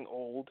turning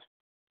old,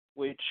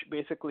 which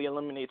basically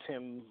eliminates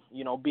him,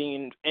 being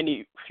in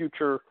any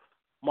future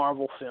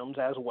Marvel films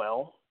as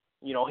well.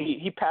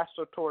 He passed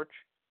the torch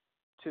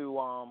to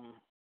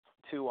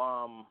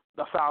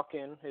the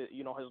Falcon,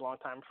 his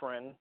longtime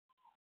friend,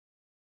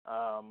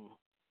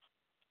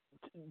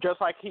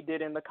 just like he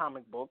did in the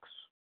comic books.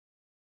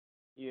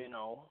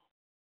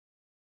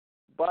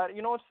 But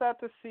it's sad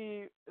to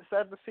see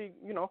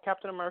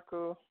Captain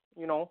America,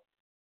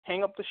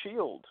 hang up the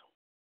shield.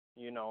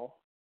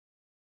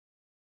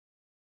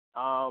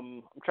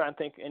 I'm trying to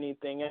think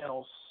anything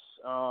else.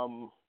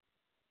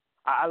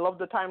 I love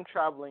the time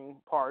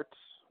traveling parts,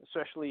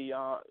 especially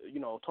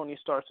Tony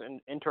Stark's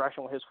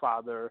interaction with his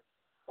father.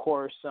 Of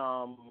course,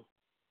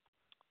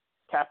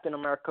 Captain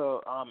America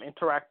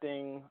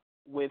interacting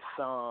with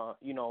I'm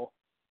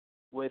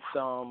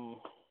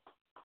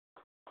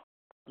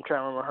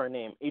trying to remember her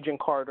name, Agent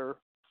Carter.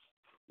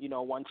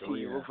 Once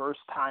he reversed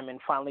time and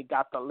finally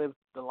got to live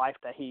the life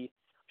that he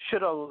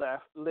should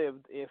have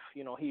lived if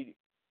he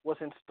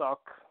wasn't stuck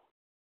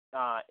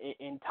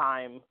in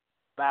time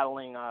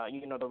battling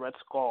the Red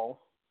Skull.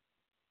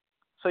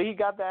 So he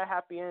got that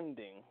happy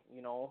ending.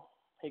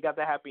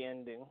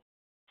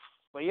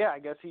 But yeah, I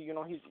guess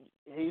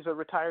he's a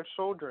retired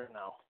soldier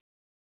now.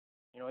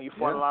 He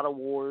fought a lot of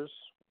wars,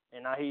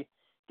 and now he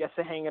gets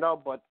to hang it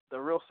up. But the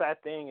real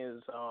sad thing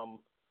is,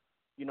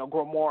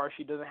 Gamora,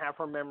 she doesn't have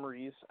her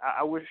memories.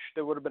 I wish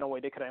there would have been a way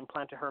they could have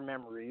implanted her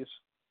memories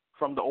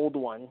from the old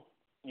one,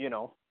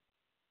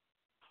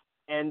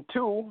 And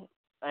two,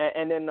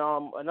 and then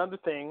another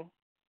thing,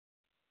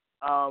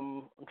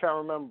 I'm trying to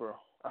remember.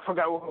 I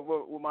forgot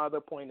what my other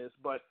point is,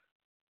 but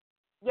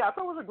yeah, I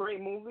thought it was a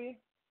great movie.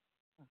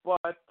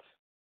 But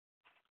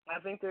I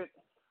think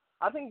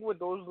with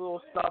those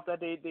little stuff that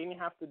they didn't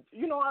have to,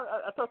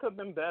 I thought it could have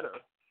been better.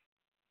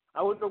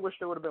 I would have wished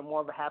there would have been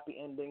more of a happy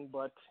ending,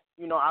 but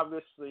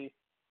obviously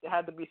there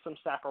had to be some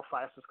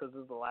sacrifices because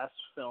this is the last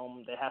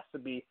film. There has to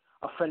be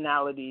a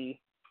finality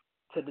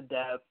to the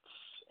deaths,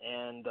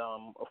 and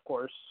of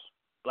course,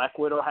 Black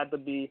Widow had to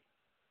be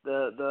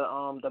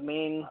the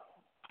main.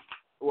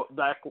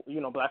 Black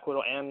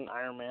Widow and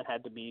Iron Man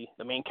had to be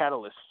the main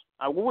catalyst.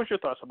 What was your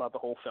thoughts about the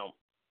whole film?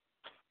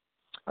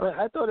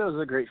 I thought it was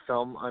a great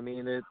film. I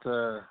mean, it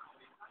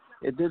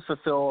did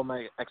fulfill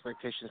my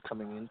expectations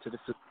coming into this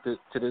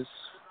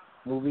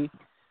movie,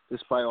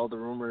 despite all the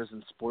rumors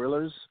and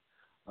spoilers.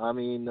 I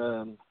mean,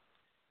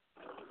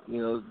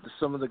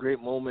 some of the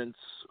great moments,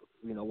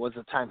 was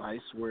a time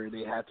heist where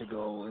they had to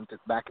go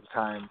back in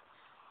time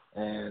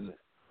and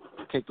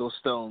take those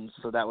stones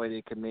so that way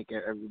they could make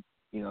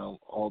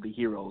all the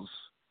heroes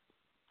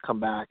come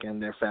back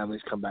and their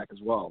families come back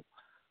as well.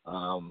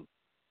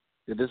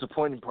 The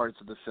disappointing parts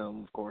of the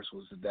film, of course,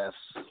 was the deaths.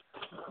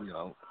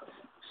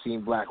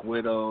 Seeing Black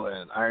Widow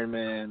and Iron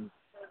Man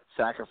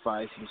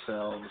sacrifice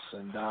themselves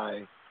and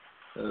die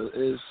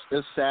is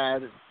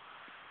sad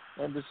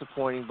and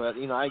disappointing. But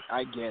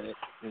I get it.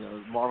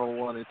 Marvel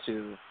wanted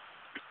to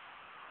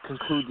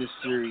conclude this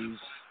series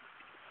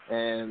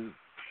and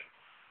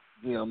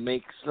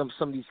make some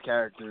of these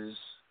characters,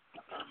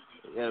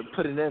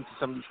 put an end to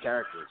some of these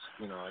characters.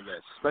 I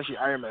guess especially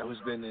Iron Man, who's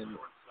been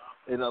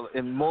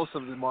in most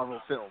of the Marvel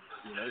films.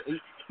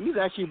 He's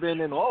actually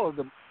been in all of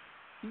them.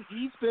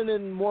 He's been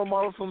in more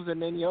Marvel films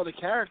than any other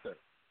character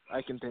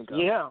I can think of.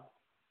 Yeah,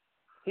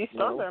 he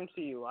started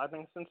the MCU. I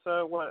think since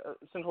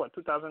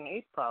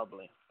 2008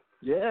 probably.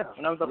 Yeah,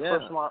 and that was the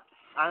first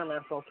Iron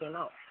Man film came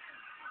out.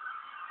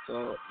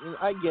 So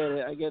I get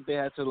it. I get they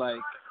had to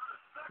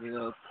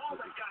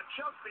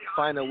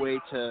find a way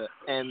to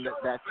end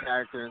that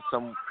character in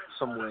some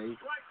way.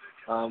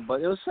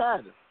 But it was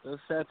sad. It was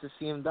sad to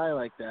see him die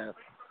like that.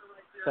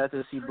 Sad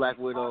to see Black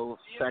Widow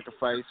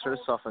sacrifice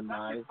herself and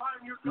die.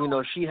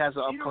 She has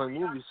an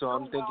upcoming movie, so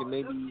I'm thinking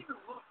maybe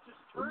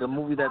the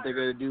movie that they're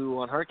going to do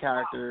on her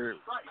character,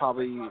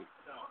 probably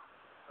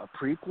a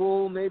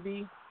prequel,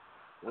 maybe?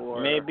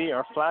 Or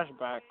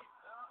flashback.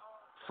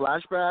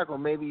 Flashback, or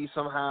maybe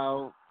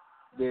somehow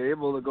they're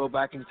able to go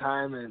back in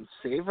time and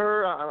save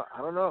her. I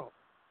don't know.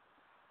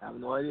 I have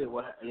no idea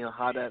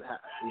how that.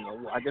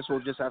 I guess we'll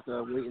just have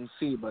to wait and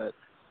see. But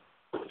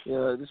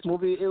this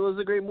movie, it was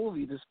a great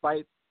movie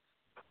despite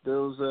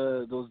those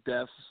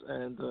deaths.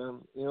 And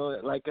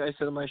like I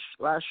said in my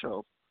last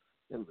show,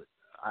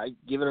 I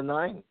give it a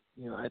 9.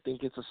 I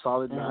think it's a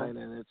solid 9,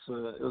 and it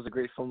was a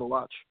great film to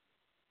watch.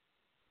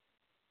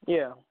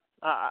 Yeah,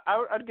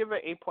 I'd give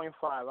it 8.5.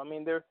 I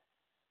mean,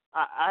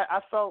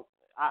 I felt.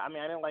 I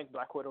didn't like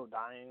Black Widow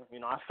dying.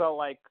 I felt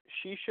like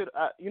she should.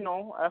 I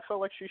felt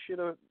like she should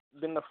have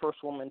been the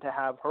first woman to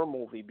have her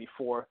movie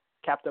before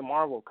Captain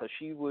Marvel, because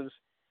she was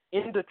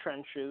in the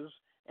trenches,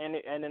 and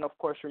then of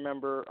course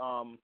remember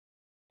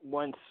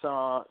once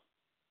that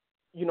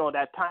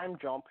time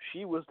jump,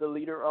 she was the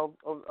leader of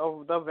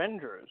the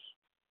Avengers.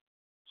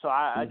 So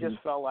I just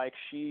felt like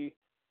she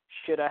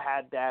should have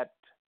had that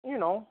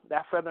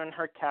that feather in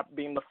her cap,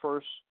 being the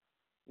first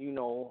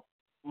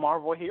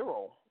Marvel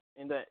hero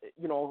in the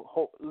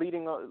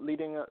leading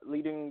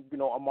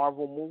a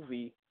Marvel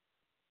movie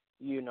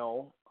in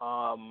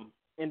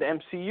the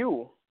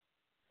MCU.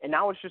 And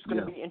now it's just going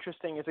to be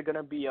interesting. Is it going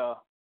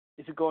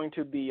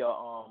to be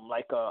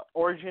like a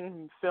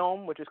origin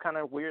film, which is kind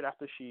of weird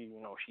after she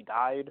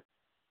died,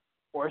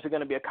 or is it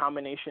going to be a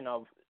combination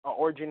of an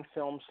origin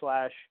film /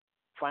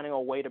 finding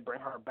a way to bring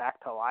her back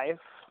to life?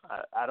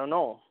 I don't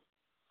know,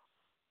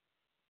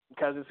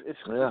 because it's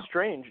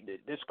strange.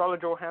 Did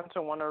Scarlett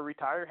Johansson want to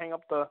retire, hang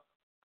up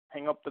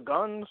the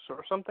guns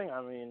or something?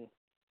 I mean,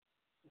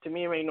 to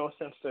me, it made no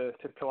sense to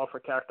kill off her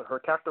character. Her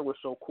character was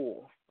so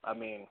cool. I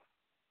mean,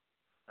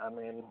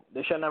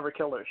 they should never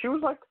kill her. She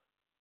was like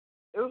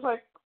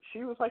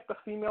the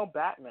female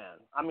Batman.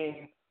 I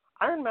mean,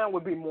 Iron Man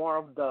would be more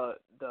of the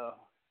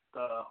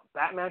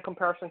Batman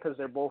comparison, because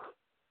they're both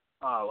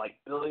like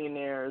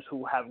billionaires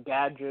who have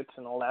gadgets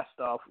and all that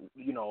stuff.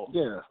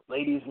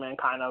 Ladies' man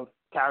kind of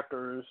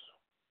characters.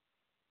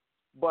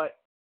 But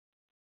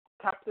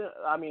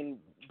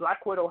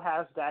Black Widow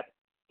has that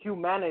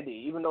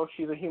humanity. Even though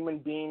she's a human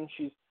being,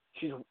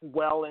 she's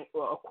well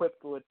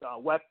equipped with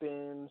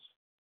weapons.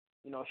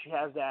 She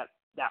has that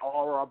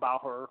aura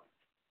about her.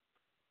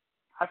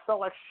 I felt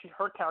like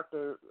her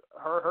character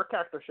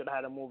should have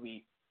had a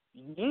movie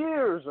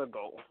years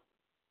ago.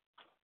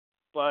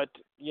 But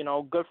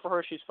good for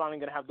her. She's finally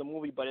gonna have the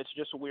movie, but it's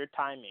just weird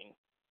timing.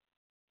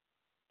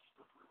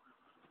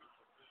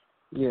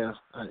 Yeah,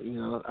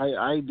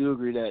 I do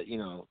agree that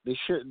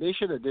they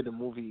should have did a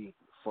movie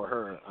for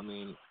her. I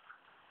mean,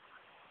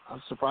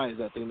 I'm surprised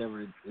that they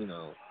never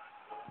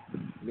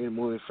made a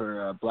movie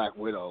for Black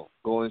Widow,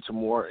 going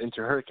more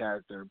into her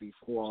character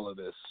before all of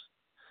this.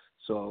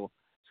 So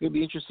it's gonna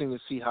be interesting to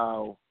see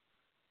how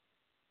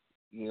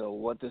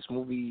what this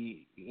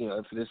movie,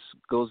 if this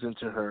goes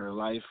into her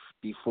life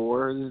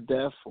before his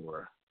death,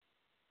 or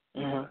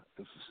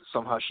if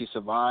somehow she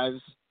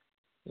survives.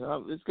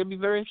 It's gonna be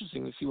very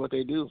interesting to see what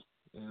they do.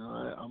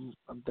 I'm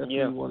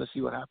definitely want to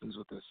see what happens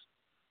with this.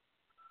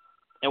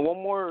 And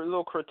one more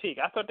little critique.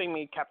 I thought they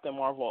made Captain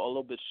Marvel a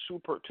little bit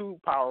too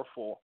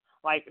powerful.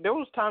 Like, there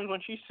was times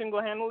when she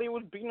single-handedly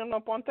was beating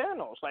up on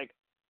Thanos. Like,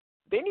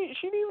 she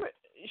didn't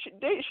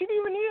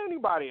even need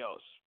anybody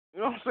else.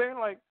 You know what I'm saying?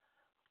 Like,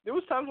 there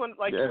was times when,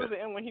 towards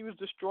the end, when he was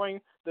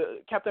destroying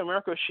the Captain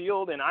America's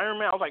shield and Iron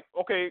Man, I was like,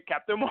 okay,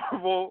 Captain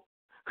Marvel,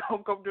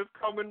 come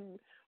and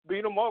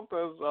beat him up,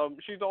 because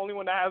she's the only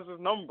one that has his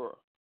number.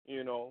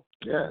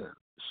 Yeah.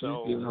 She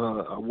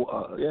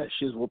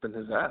was whooping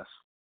his ass.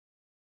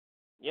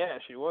 Yeah,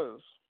 she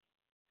was.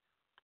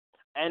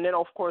 And then,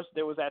 of course,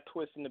 there was that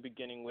twist in the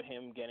beginning with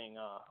him getting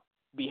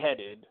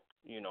beheaded,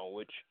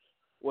 which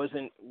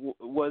wasn't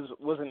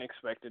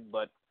expected.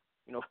 But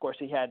of course,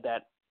 he had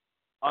that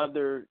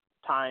other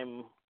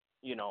time.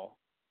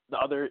 The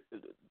other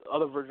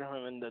version of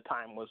him in the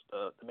time was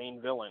the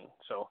main villain.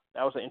 So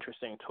that was an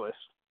interesting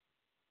twist.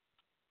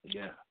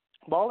 Yeah.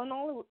 But all in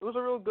all, it was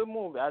a real good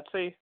movie. I'd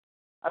say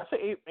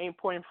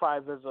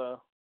 8.5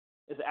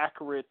 is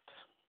accurate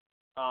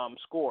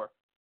score.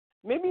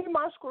 Maybe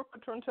my score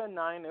could turn to a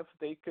 9 if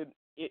they could,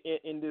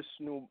 in this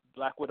new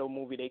Black Widow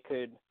movie, they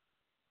could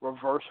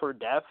reverse her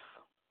death.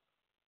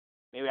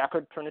 Maybe I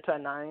could turn it to a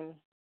 9.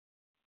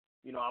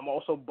 You know, I'm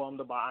also bummed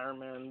about Iron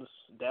Man's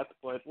death,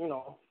 but you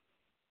know,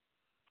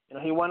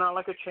 he went out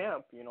like a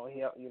champ.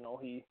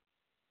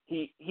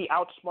 He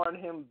outsmarted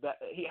him.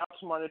 He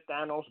outsmarted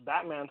Thanos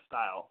Batman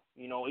style.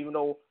 You know, even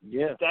though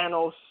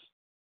Thanos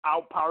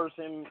outpowers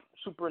him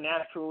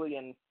supernaturally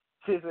and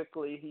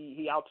physically,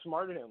 he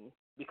outsmarted him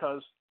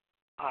because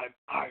I'm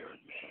Iron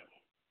Man,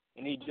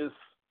 and he just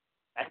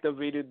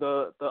activated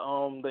the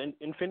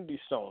Infinity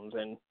Stones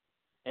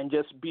and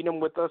just beat him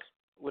with a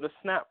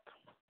snap.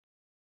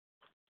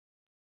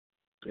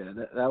 Yeah,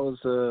 that was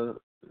that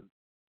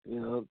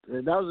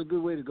was a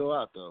good way to go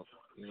out, though.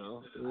 You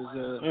know, it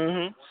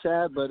was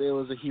sad, but it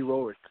was a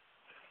heroic.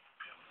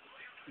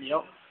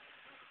 Yep.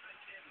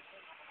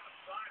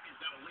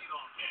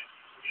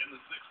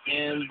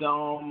 And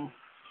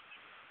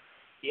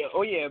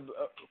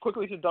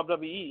quickly to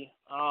WWE.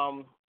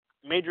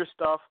 Major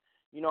stuff.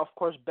 You know, of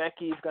course,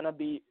 Becky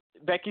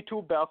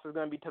 2 belts is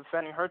gonna be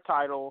defending her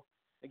title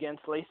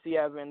against Lacey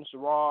Evans,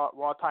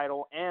 Raw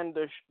title, and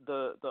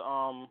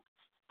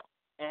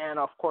and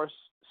of course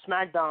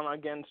SmackDown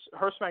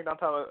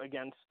title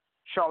against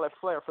Charlotte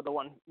Flair for the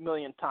 1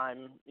 millionth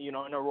time, you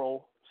know, in a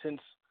row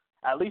since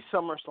at least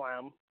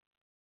SummerSlam,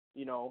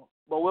 you know.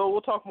 But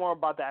we'll talk more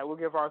about that. We'll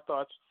give our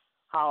thoughts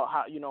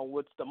how you know,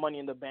 what's the Money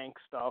in the Bank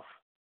stuff.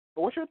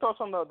 But what's your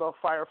thoughts on the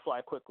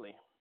Firefly quickly?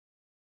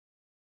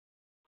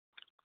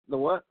 The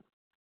what?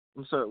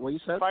 I'm sorry, what you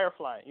said?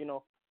 Firefly, you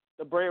know,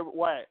 the Bray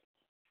Wyatt.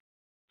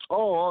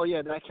 Oh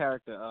yeah, that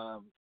character.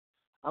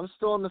 I'm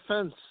still on the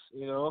fence,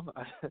 you know.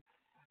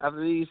 After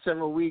these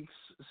several weeks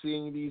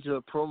seeing these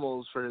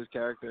promos for his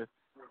character,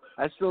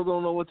 I still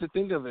don't know what to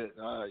think of it.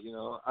 You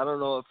know, I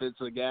don't know if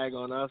it's a gag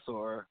on us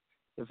or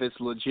if it's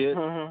legit.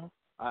 Mm-hmm.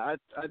 I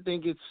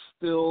think it's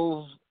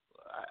still.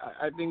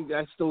 I think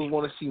I still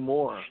want to see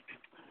more.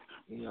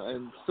 You know,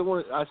 and I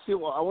want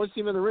to see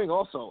him in the ring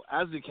also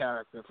as the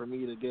character for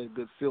me to get a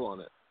good feel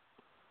on it.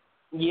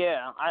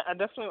 Yeah, I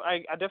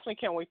definitely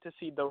can't wait to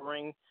see the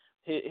ring,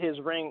 his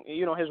ring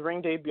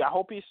debut. I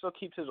hope he still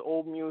keeps his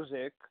old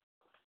music.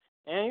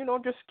 And, you know,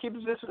 just keeps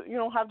this, you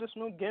know, have this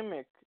new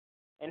gimmick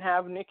and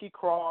have Nikki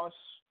Cross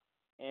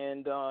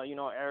and, you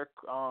know, Eric,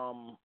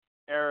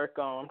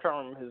 I'm trying to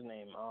remember his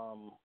name.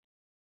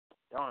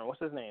 Darn, what's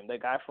his name?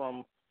 That guy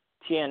from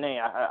TNA.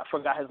 I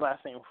forgot his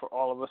last name for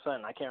all of a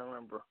sudden. I can't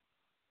remember.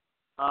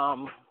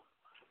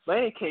 But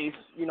in any case,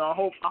 you know, I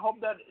hope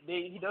that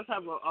he does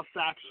have a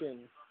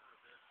faction.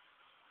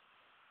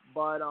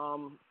 But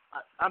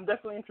I'm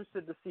definitely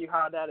interested to see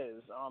how that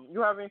is.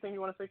 You have anything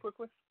you want to say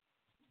quickly?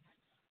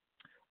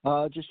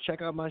 Just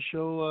check out my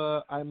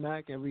show,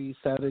 iMac, every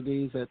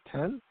Saturdays at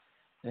 10.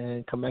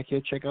 And come back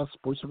here, check out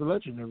Sports of a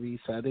Legend every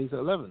Saturdays at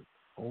 11.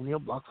 Only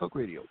on Block Talk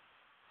Radio.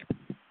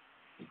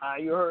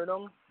 You heard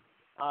him.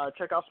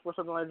 Check out Sports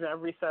of a Legend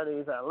every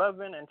Saturdays at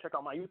 11. And check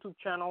out my YouTube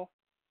channel.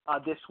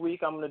 This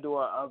week I'm going to do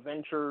a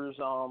Avengers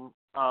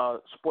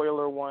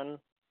spoiler one,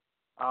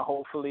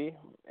 hopefully.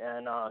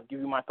 And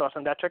give you my thoughts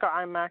on that. Check out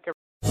iMac.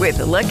 With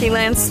the Lucky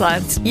Land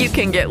Slots, you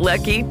can get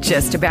lucky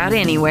just about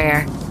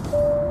anywhere.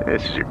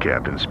 This is your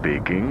captain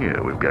speaking.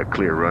 We've got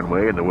clear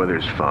runway and the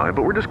weather's fine,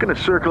 but we're just going to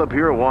circle up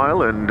here a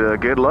while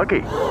and get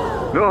lucky.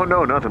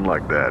 No, nothing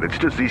like that. It's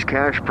just these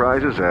cash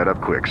prizes add up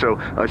quick. So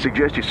I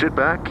suggest you sit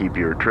back, keep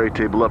your tray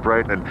table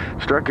upright, and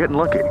start getting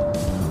lucky.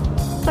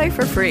 Play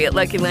for free at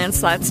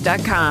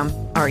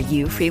LuckyLandSlots.com. Are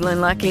you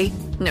feeling lucky?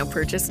 No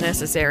purchase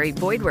necessary.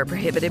 Void where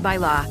prohibited by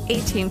law.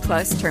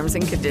 18+ terms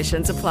and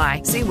conditions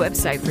apply. See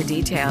website for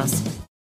details.